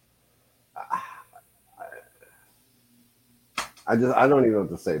 I don't even know what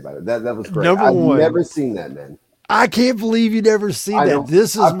to say about it. That was great. Number I've one, never seen that, man. I can't believe you never seen I that. don't.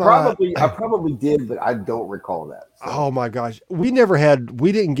 This is I probably did, but I don't recall that. So. oh my gosh. We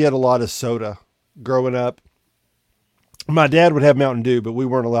didn't get a lot of soda growing up. My dad would have Mountain Dew, but we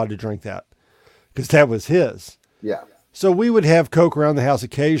weren't allowed to drink that because that was his. Yeah. So we would have Coke around the house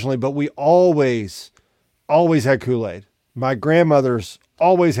occasionally, but we always had Kool-Aid. My grandmothers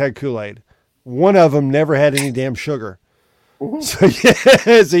always had Kool-Aid. One of them never had any damn sugar. Mm-hmm. So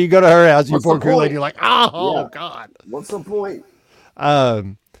yeah, so you go to her house, you What's pour the Kool-Aid, point? you're like, oh Yeah. God. What's the point?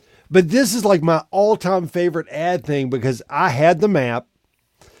 But this is like my all-time favorite ad thing because I had the map.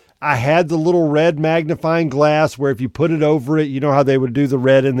 I had the little red magnifying glass where if you put it over it, you know how they would do the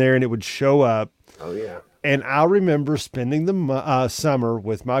red in there and it would show up. Oh yeah. And I remember spending the summer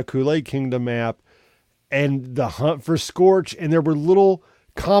with my Kool-Aid Kingdom map and the hunt for Scorch. And there were little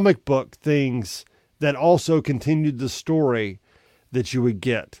comic book things that also continued the story that you would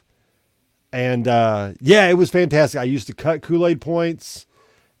get. And yeah, it was fantastic. I used to cut Kool-Aid points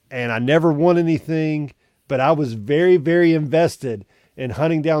and I never won anything, but I was very, very invested in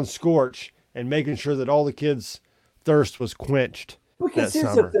hunting down Scorch and making sure that all the kids' thirst was quenched. Because that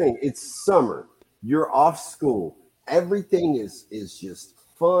here's summer. the thing: it's summer. You're off school. Everything is just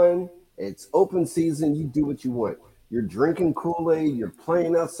fun. It's open season. You do what you want. You're drinking Kool-Aid. You're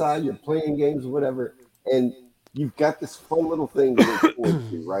playing outside. You're playing games, whatever, and you've got this fun little thing to look forward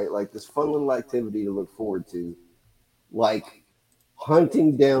to, right? Like this fun little activity to look forward to, like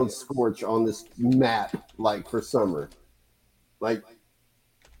hunting down Scorch on this map, like for summer. Like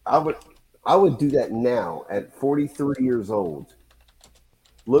I would do that now at 43 years old.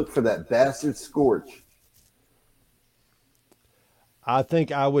 Look for that bastard Scorch. I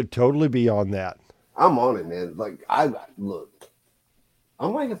think I would totally be on that. I'm on it, man. Like I look, I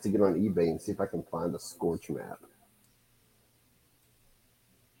might have to get on eBay and see if I can find a Scorch map.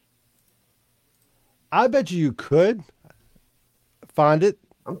 I bet you could find it.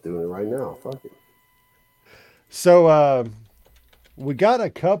 I'm doing it right now. Fuck it. So we got a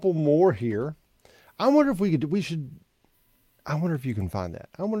couple more here. I wonder if I wonder if you can find that.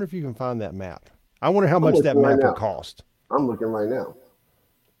 I wonder if you can find that map. I wonder how much that looking right map now. would cost. I'm looking right now.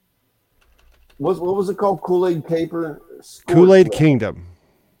 What was it called? Kool-Aid paper? Scorch Kool-Aid map. Kingdom.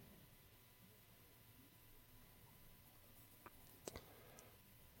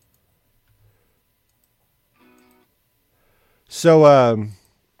 So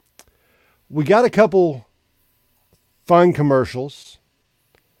we got a couple fun commercials.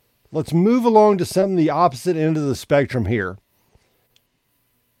 Let's move along to something the opposite end of the spectrum here.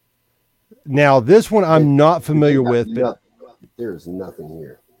 Now, this one I'm not familiar with, but There's nothing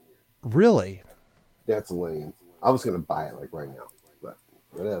here. really, That's lame. I was gonna buy it like right now, but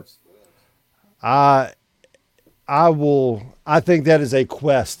whatever. I think that is a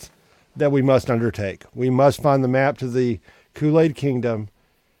quest that we must undertake. We must find the map to the Kool-Aid Kingdom.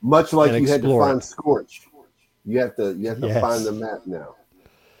 Much like And you had to explore find it. Scorch. You have to Yes. find the map now.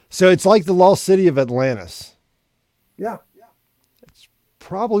 So it's like the lost city of Atlantis. Yeah.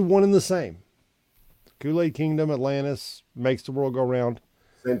 Probably one and the same. Kool-Aid Kingdom, Atlantis, makes the world go round.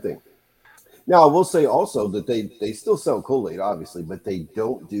 Same thing. Now, I will say also that they still sell Kool-Aid, obviously, but they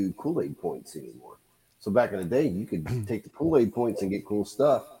don't do Kool-Aid points anymore. So back in the day, you could take the Kool-Aid points and get cool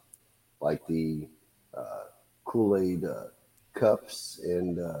stuff like the Kool-Aid cups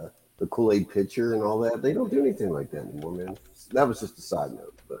and the Kool-Aid pitcher and all that. They don't do anything like that anymore, man. That was just a side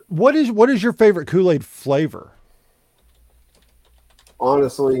note. But What is your favorite Kool-Aid flavor?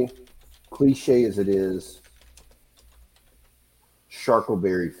 honestly, cliche as it is,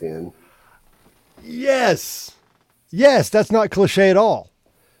 Charcoberry Fin. Yes. Yes, that's not cliche at all.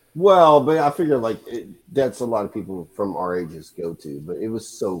 Well, but I figure like that's a lot of people from our ages go to, but it was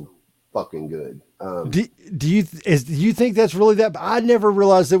so fucking good. Do you think that's really that? I never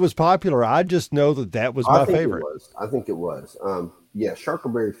realized it was popular. I just know that was my favorite. I think it was. Yeah,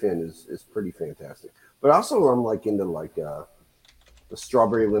 Charcoberry Fin is pretty fantastic. But also, I'm like into like the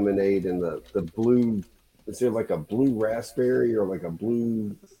strawberry lemonade and the blue. Is there like a blue raspberry or like a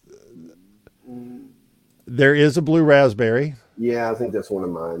blue? There is a blue raspberry. Yeah, I think that's one of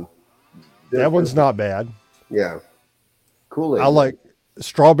mine. That one's not bad. Yeah, Kool-Aid. I like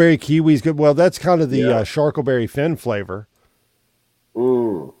strawberry kiwi's good. Well, that's kind of the Yeah. Charcoberry Fin flavor.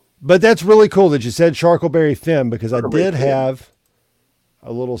 Mm. But that's really cool that you said Charcoberry Fin because I Charcoberry did Fin. have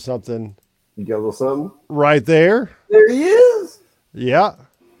a little something You got a little something? right there. There he is. Yeah.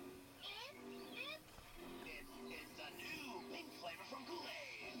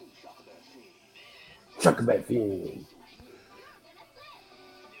 Charcoberry Fin.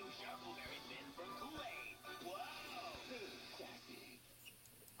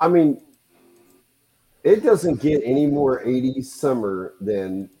 I mean, it doesn't get any more 80s summer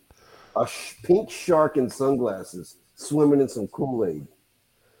than a pink shark in sunglasses swimming in some Kool-Aid.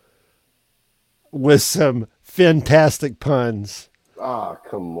 with some fantastic puns. Ah,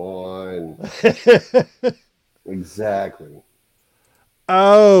 come on. Exactly.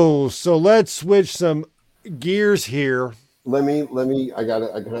 Oh, so let's switch some gears here. Let me I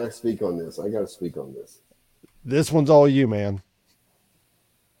gotta speak on this. I gotta speak on this. This one's all you, man.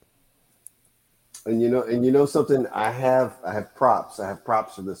 And you know something, I have props. I have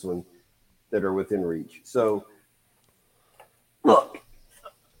props for this one that are within reach. So look,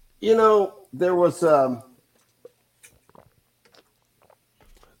 there was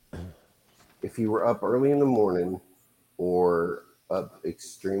if you were up early in the morning or up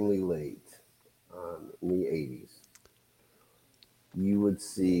extremely late in the 80s, you would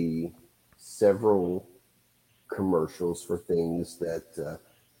see several commercials for things that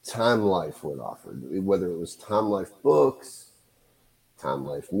Time Life would offer, whether it was Time Life books, Time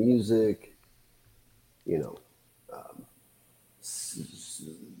Life music, you know,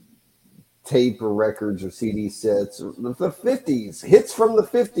 tape or records or CD sets, or the 50s, hits from the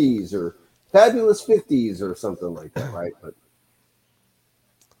 50s or fabulous 50s or something like that, right? But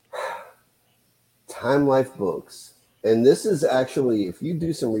Time Life books. And this is actually, if you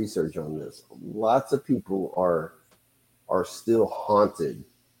do some research on this, lots of people are still haunted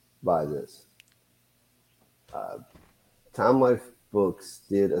by this. Time Life Books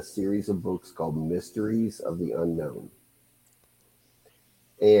did a series of books called Mysteries of the Unknown.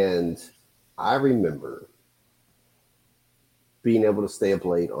 And I remember being able to stay up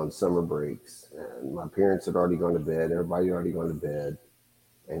late on summer breaks, and my parents had already gone to bed, everybody had already gone to bed,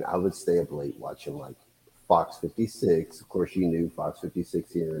 and I would stay up late watching like Fox 56. Of course, you knew Fox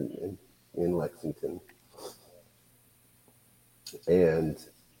 56 here in Lexington. And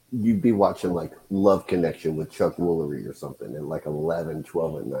you'd be watching like Love Connection with Chuck Woolery or something at like 11,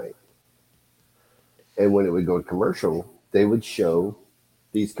 12 at night. And when it would go to commercial, they would show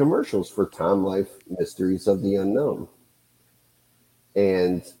these commercials for Time Life Mysteries of the Unknown.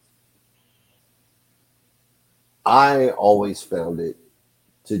 And I always found it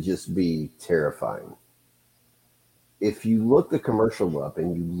to just be terrifying. If you look the commercial up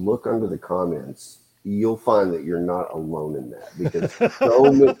and you look under the comments, you'll find that you're not alone in that, because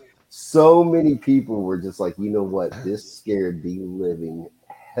so many people were just like, you know what, this scared the living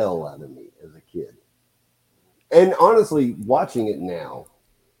hell out of me as a kid. And honestly, watching it now,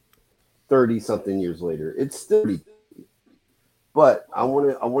 30 something years later, it's still pretty. But I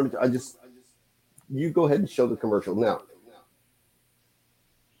just, you go ahead and show the commercial. Now,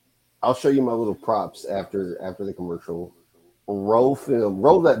 I'll show you my little props after the commercial. Roll film,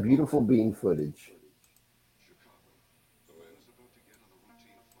 roll that beautiful bean footage. Chicago. The man is about to get on a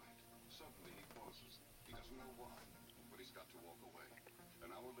routine flight. Suddenly he pauses. He doesn't know why, but he's got to walk away.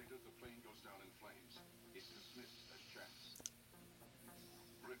 An hour later, the plane goes down in flames. It's dismissed as chance.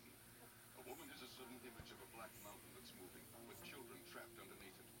 Britain. A woman has a sudden image of a black mountain that's moving, with children trapped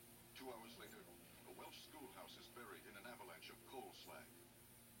underneath it. 2 hours later, a Welsh schoolhouse is buried in an avalanche of coal slag.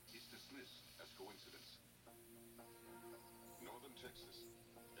 It's dismissed as coincidence. Northern Texas.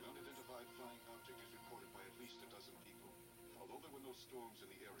 An unidentified flying object is reported by at least a dozen people. Although there were no storms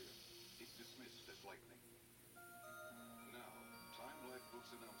in the area, it's dismissed as lightning. Now, Time Life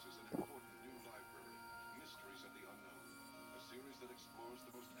Books announces an important new library, Mysteries of the Unknown, a series that explores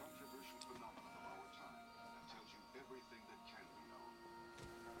the most controversial phenomenon of our time and tells you everything that can be known.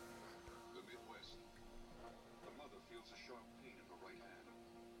 The Midwest. A mother feels a sharp pain in her right hand.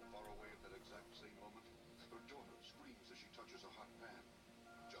 Far away at that exact same moment, her daughter screams as she touches a hot pan.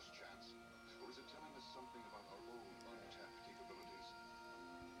 Just chance? Or is it telling us something about our own untapped capabilities?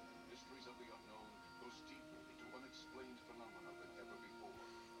 Mysteries of the Unknown goes deeper into unexplained phenomena than ever before.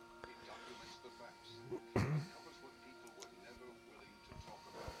 It documents the facts. It uncovers what people were never willing to talk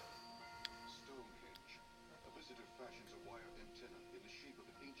about. Stonehenge. A visitor fashions a wire antenna in the shape of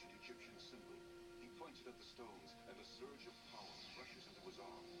an ancient Egyptian symbol. He points it at the stones, and a surge of power rushes into his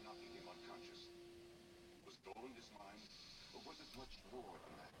arm, knocking him unconscious. Was it all in his mind, or was it much more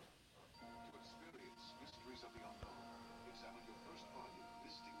than that? To experience Mysteries of the Unknown, examine your first volume,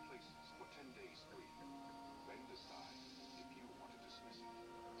 Mystic Places, for 10 days free. Then decide if you want to dismiss it.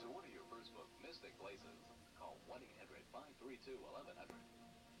 To order your first book, Mystic Places, call 1-800-532-1100.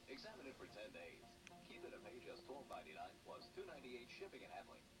 Examine it for 10 days. Keep it and pay just $12.99 plus $2.98 shipping and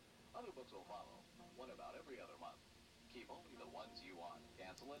handling. Other books will follow, one about every other month. Keep only the ones you want.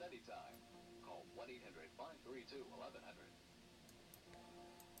 Cancel at any time. Call 1-800-532-1100.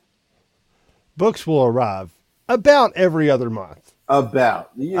 Books will arrive about every other month.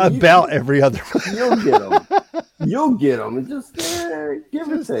 About About every other. you'll get them. You'll get them. Just give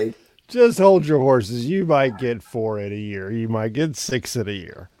or take. Just hold your horses. You might get 4 in a year. You might get 6 in a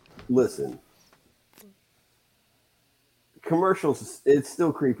year. Listen, commercials. It's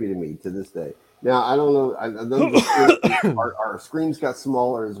still creepy to me to this day. Now I don't know. I know our screens got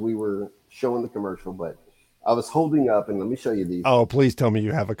smaller as we were showing the commercial, but I was holding up, and let me show you these. Oh, please tell me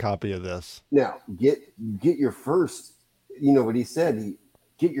you have a copy of this. Now get your first. You know what he said?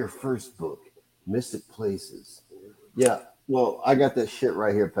 Get your first book, Mystic Places. Yeah. Well, I got that shit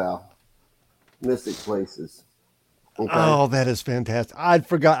right here, pal. Mystic Places. Okay. Oh, that is fantastic. I'd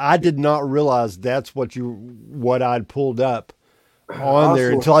forgot. I did not realize that's what I'd pulled up on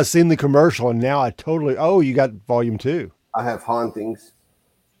there until I seen the commercial, and now I totally. Oh, you got volume 2. I have Hauntings.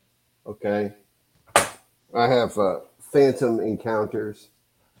 Okay. I have Phantom Encounters.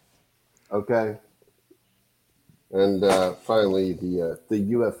 Okay. And finally, the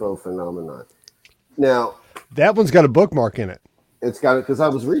UFO phenomenon. Now, that one's got a bookmark in it. It's got it because I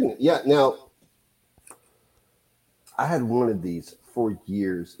was reading it. Yeah. Now, I had wanted these for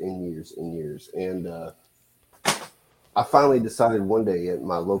years and years and years, and I finally decided one day at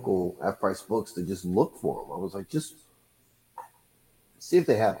my local half-price books to just look for them. I was like, just see if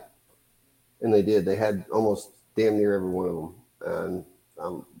they have them, and they did. They had almost damn near every one of them,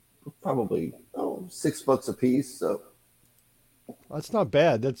 and probably $6 a piece. So that's not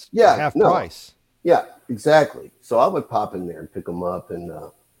bad. That's half no. price. Yeah, exactly. So I would pop in there and pick them up, and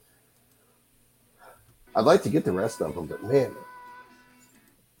I'd like to get the rest of them, but man,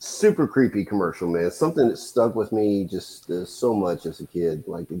 super creepy commercial, man. Something that stuck with me just so much as a kid.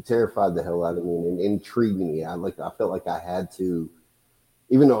 Like it terrified the hell out of me and intrigued me. I felt like I had to,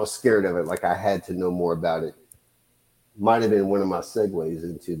 even though I was scared of it, like I had to know more about it. Might have been one of my segues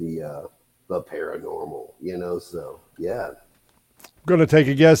into the paranormal, you know. So yeah, I'm gonna take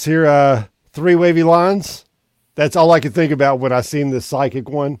a guess here. 3 wavy lines. That's all I could think about when I seen the psychic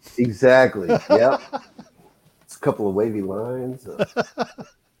one. Exactly. Yep. It's a couple of wavy lines.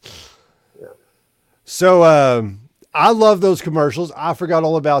 Yeah. So I love those commercials. I forgot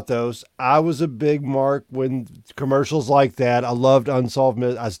all about those. I was a big mark when commercials like that. I loved Unsolved.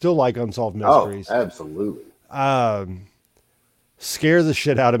 I still like Unsolved Mysteries. Oh, absolutely. Scare the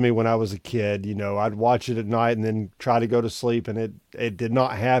shit out of me when I was a kid. You know, I'd watch it at night and then try to go to sleep, and it did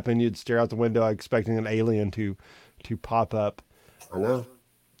not happen. You'd stare out the window expecting an alien to pop up. I know.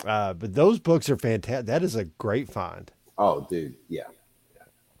 But those books are fantastic. That is a great find. Oh, dude. Yeah.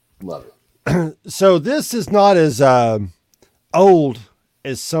 Love it. So this is not as old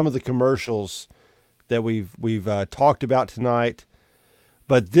as some of the commercials that we've talked about tonight,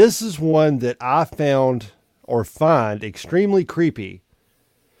 but this is one that I found or find extremely creepy,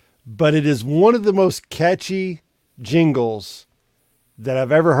 but it is one of the most catchy jingles that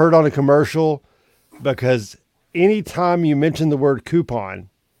I've ever heard on a commercial, because anytime you mention the word coupon,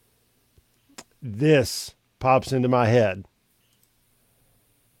 this pops into my head.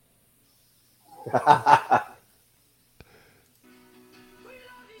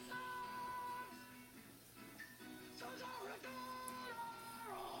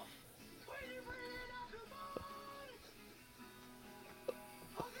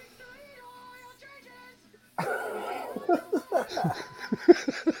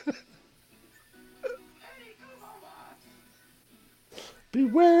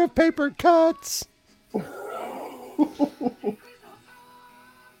 Beware of paper cuts.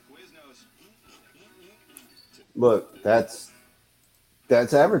 Look, that's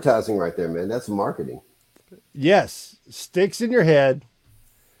advertising right there, man. That's marketing. Yes, sticks in your head,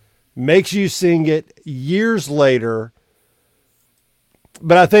 makes you sing it years later.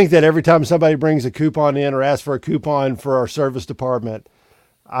 But I think that every time somebody brings a coupon in or asks for a coupon for our service department,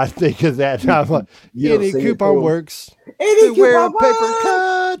 I think of that. I'm like, any coupon works. Any Beware of coupon paper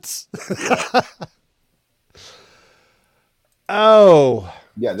cuts. Oh,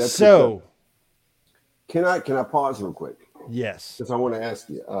 yeah. That's so. Can I pause real quick? Yes. Because I want to ask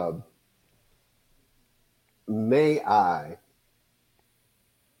you. May I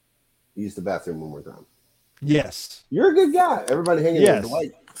use the bathroom one more time? Yes. You're a good guy. Everybody hanging yes. in the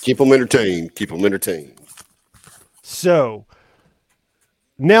light. Keep them entertained. Keep them entertained. So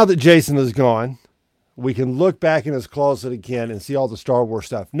now that Jason is gone, we can look back in his closet again and see all the Star Wars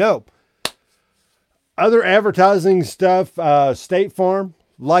stuff. No. Other advertising stuff, State Farm,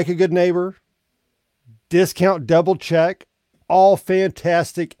 Like a Good Neighbor, Discount Double Check, all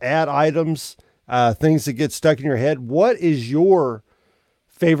fantastic ad items, things that get stuck in your head. What is your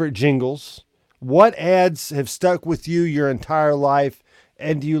favorite jingles? What ads have stuck with you your entire life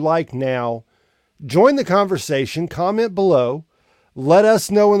and do you like now? Join the conversation, comment below. Let us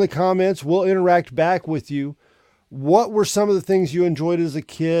know in the comments. We'll interact back with you. What were some of the things you enjoyed as a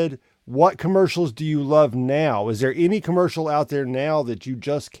kid? What commercials do you love now? Is there any commercial out there now that you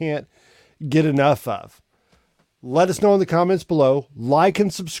just can't get enough of? Let us know in the comments below. Like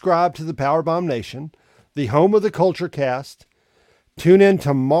and subscribe to the Powerbomb Nation, the home of the Culture Cast. Tune in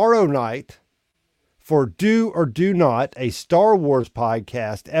tomorrow night for Do or Do Not, a Star Wars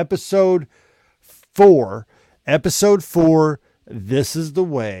podcast, episode 4. Episode 4, This is the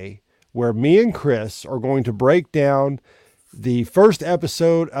Way, where me and Chris are going to break down the first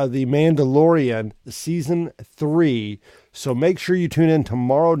episode of The Mandalorian, season 3. So make sure you tune in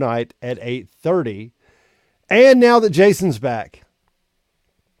tomorrow night at 8:30. And now that Jason's back.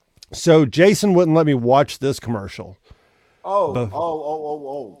 So Jason wouldn't let me watch this commercial.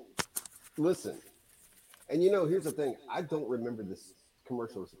 Listen. And here's the thing. I don't remember this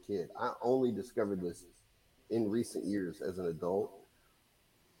commercial as a kid. I only discovered this in recent years as an adult.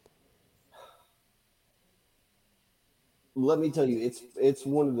 Let me tell you, it's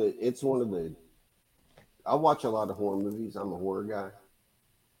one of the I watch a lot of horror movies. I'm a horror guy.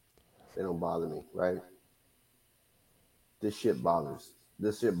 They don't bother me, right? This shit bothers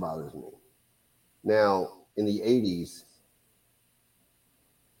me. Now, in the 80s,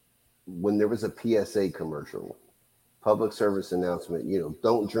 when there was a PSA commercial, public service announcement,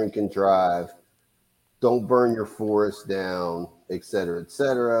 don't drink and drive, don't burn your forest down, et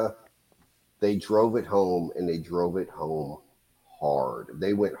cetera, they drove it home, and they drove it home hard.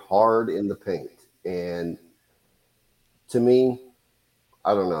 They went hard in the paint. And to me,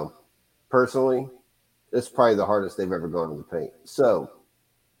 I don't know, personally, it's probably the hardest they've ever gone in the paint. So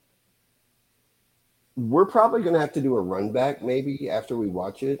we're probably going to have to do a run back maybe after we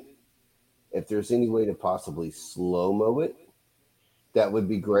watch it. If there's any way to possibly slow-mo it, that would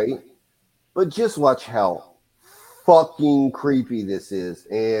be great. But just watch how fucking creepy this is,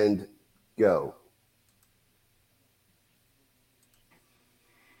 and go.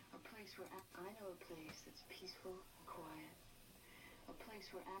 A place where I know a place that's peaceful and quiet. A place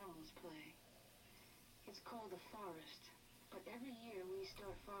where animals play. It's called the forest, but every year we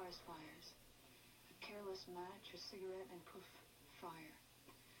start forest fires. A careless match, a cigarette, and poof, fire.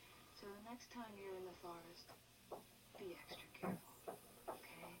 So the next time you're in the forest, be extra careful,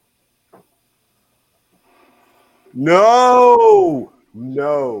 okay? No.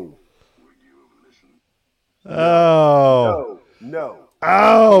 Oh. No.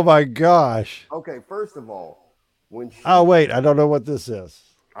 Oh my gosh. Okay, first of all, when she... Oh, wait. I don't know what this is.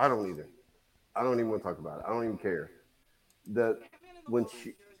 I don't either. I don't even want to talk about it. I don't even care. When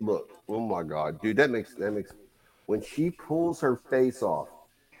she... Look. Oh, my God. Dude, that makes... When she pulls her face off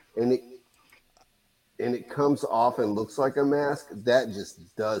and it comes off and looks like a mask, that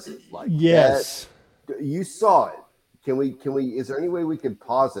just does it. Like yes. That, you saw it. Can we... Is there any way we could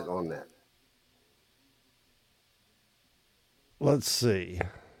pause it on that? Let's see.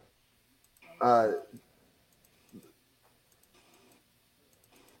 That's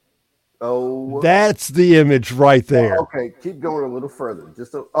the image right there. Okay, keep going a little further. My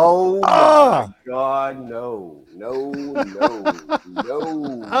God, no.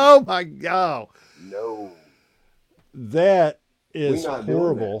 Oh my God. No. That is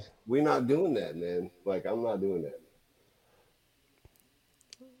horrible. We're not doing that, man. Like, I'm not doing that.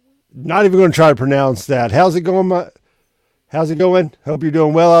 Not even going to try to pronounce that. How's it going? Hope you're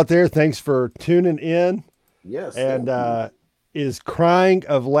doing well out there. Thanks for tuning in. Yes. And is crying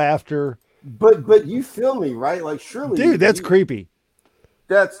of laughter. But you feel me, right? Like, surely, dude, that's creepy.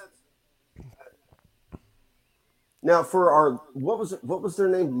 Now for our what was their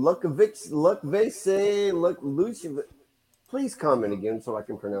name? Lucia. Please comment again so I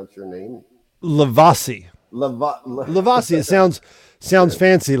can pronounce your name. Lavasi. Lavasi. It sounds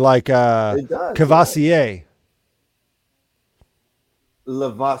fancy, like Cavassier.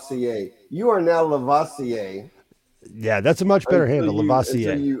 Lavoisier. You are now Lavoisier. Yeah, that's a much better handle,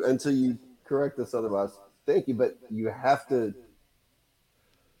 Lavoisier. Until you correct us otherwise. Thank you, but you have to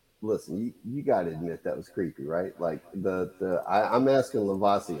listen. You got to admit that was creepy, right? Like I'm asking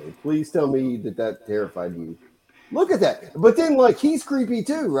Lavoisier. Please tell me that terrified you. Look at that. But then, like, he's creepy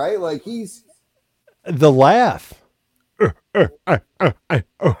too, right? Like, he's the laugh.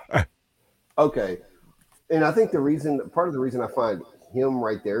 Okay, and I think part of the reason I find him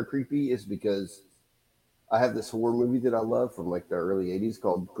right there creepy is because I have this horror movie that I love from like the early 80s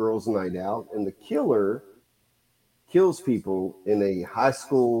called Girls Night Out, and the killer kills people in a high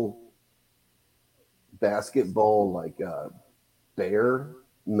school basketball like bear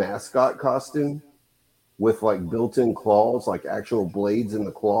mascot costume with like built-in claws, like actual blades in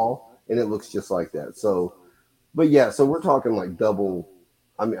the claw, and it looks just like that. So But yeah, so we're talking like double.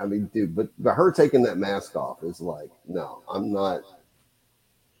 I mean, dude, but her taking that mask off is like, no, I'm not.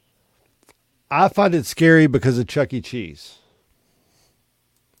 I find it scary because of Chuck E. Cheese.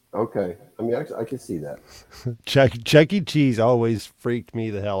 Okay, I mean, I can see that. Chuck E. Cheese always freaked me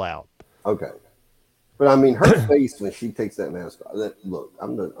the hell out. Okay, but I mean, her face when she takes that mask off. Look, I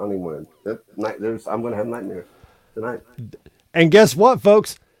don't even want to. I'm going to have nightmares tonight. And guess what,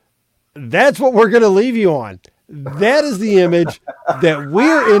 folks? That's what we're going to leave you on. That is the image that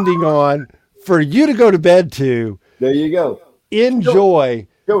we're ending on for you to go to bed to. There you go. Enjoy.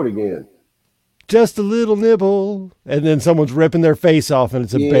 Go it again. Just a little nibble, and then someone's ripping their face off, and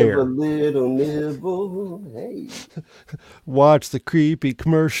it's a Give bear. a little nibble. Hey, Watch the creepy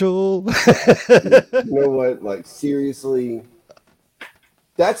commercial. you know what? Like seriously,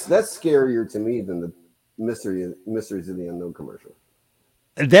 that's scarier to me than the mysteries of the unknown commercial.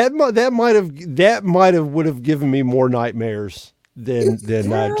 That might have would have given me more nightmares than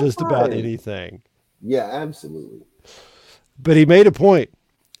just about terrifying. anything. Yeah, absolutely. But he made a point.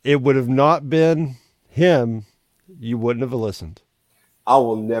 It would have not been him. You wouldn't have listened. I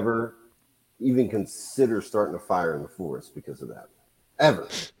will never even consider starting a fire in the forest because of that. Ever.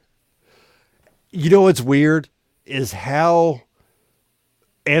 You know what's weird is how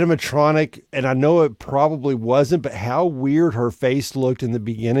animatronic, and I know it probably wasn't, but how weird her face looked in the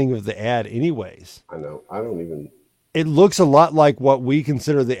beginning of the ad anyways. I know. I don't even. It looks a lot like what we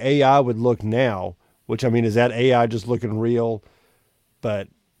consider the AI would look now, which I mean, is that AI just looking real? But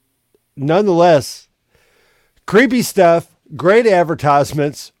nonetheless, creepy stuff, great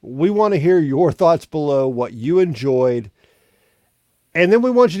advertisements. We want to hear your thoughts below, what you enjoyed. And then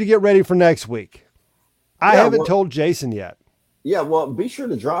we want you to get ready for next week. I haven't told Jason yet. Yeah, well, be sure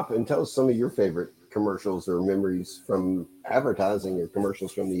to drop and tell us some of your favorite commercials or memories from advertising or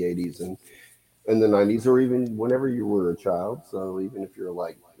commercials from the 80s and the 90s, or even whenever you were a child. So even if you're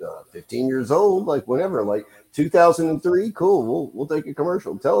like 15 years old, like whenever, like 2003, cool, we'll take a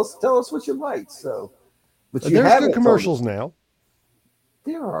commercial. Tell us what you liked. So, but you there's haven't good commercials now.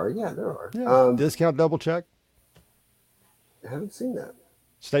 There are, there are. Yeah. Discount double check. I haven't seen that.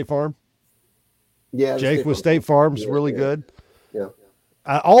 State Farm. Yeah, Jake with State Farm's really good. Yeah.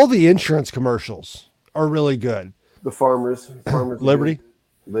 All the insurance commercials are really good. The farmers Liberty.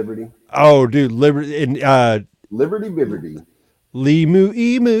 Liberty. Oh, dude, Liberty and Liberty Bibberty. Limu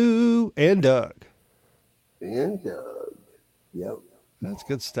Emu and Doug. And Doug. Yep. That's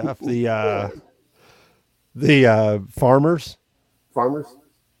good stuff. The farmers. Farmers.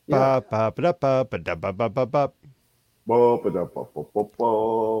 Yeah. Ba-ba-ba-da-ba-ba-da-ba-ba-ba.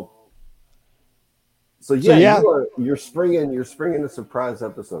 So yeah, you're springing a surprise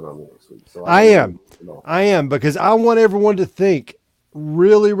episode on me next week. So I am because I want everyone to think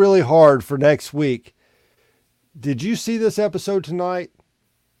really, really hard for next week. Did you see this episode tonight?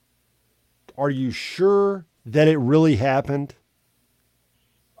 Are you sure that it really happened?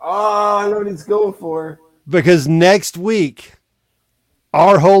 Oh, I know what he's going for. Because next week,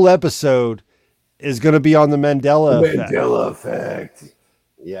 our whole episode is going to be on the Mandela effect. Mandela effect.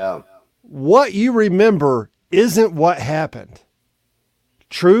 Yeah. What you remember isn't what happened.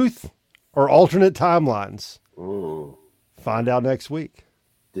 Truth or alternate timelines. Find out next week.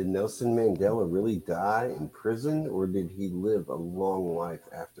 Did Nelson Mandela really die in prison, or did he live a long life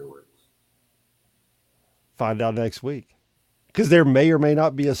afterwards? Find out next week. Because there may or may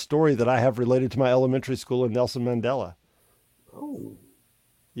not be a story that I have related to my elementary school and Nelson Mandela. Oh.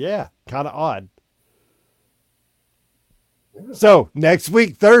 Yeah, kind of odd. Yeah. So next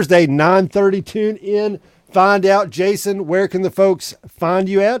week, Thursday, 9:30, tune in. Find out. Jason, where can the folks find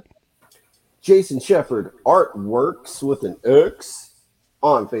you at? Jason Shepard Artworks with an X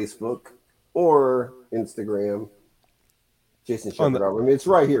on Facebook or Instagram. Jason Shepard Art. I mean, it's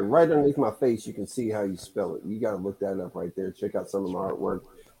right here, right underneath my face. You can see how you spell it. You got to look that up right there. Check out some of my artwork.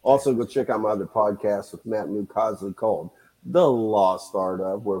 Also, go check out my other podcast with Matt Mukosley called The Lost Art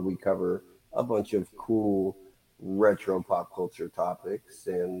of, where we cover a bunch of cool retro pop culture topics.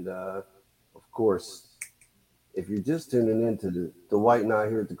 And, of course, if you're just tuning into the White and I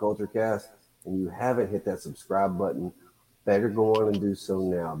here at the Culture Cast and you haven't hit that subscribe button, better go on and do so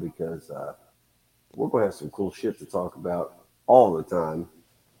now, because we're going to have some cool shit to talk about all the time.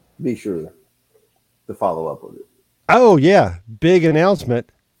 Be sure to follow up with it. Oh, yeah. Big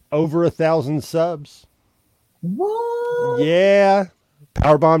announcement. Over 1,000 subs. What? Yeah.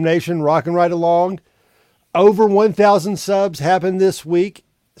 Powerbomb Nation rocking right along. Over 1,000 subs happened this week.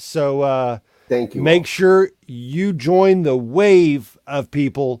 So thank you. Make sure you join the wave of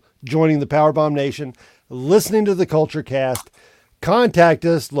people joining the Powerbomb Nation, listening to the Culture Cast. Contact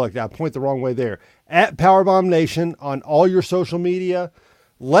us. Look, I point the wrong way there. at Powerbomb Nation on all your social media.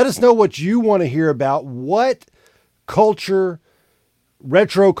 Let us know what you want to hear about. What culture,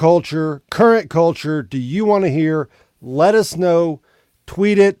 retro culture, current culture do you want to hear? Let us know.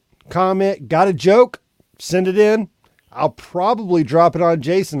 Tweet it, comment. Got a joke? Send it in. I'll probably drop it on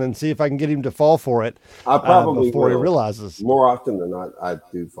Jason and see if I can get him to fall for it I probably before he will. realizes. More often than not, I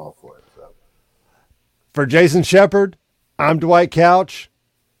do fall for it. So. For Jason Shepard, I'm Dwight Couch.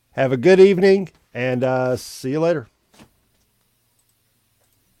 Have a good evening, and see you later.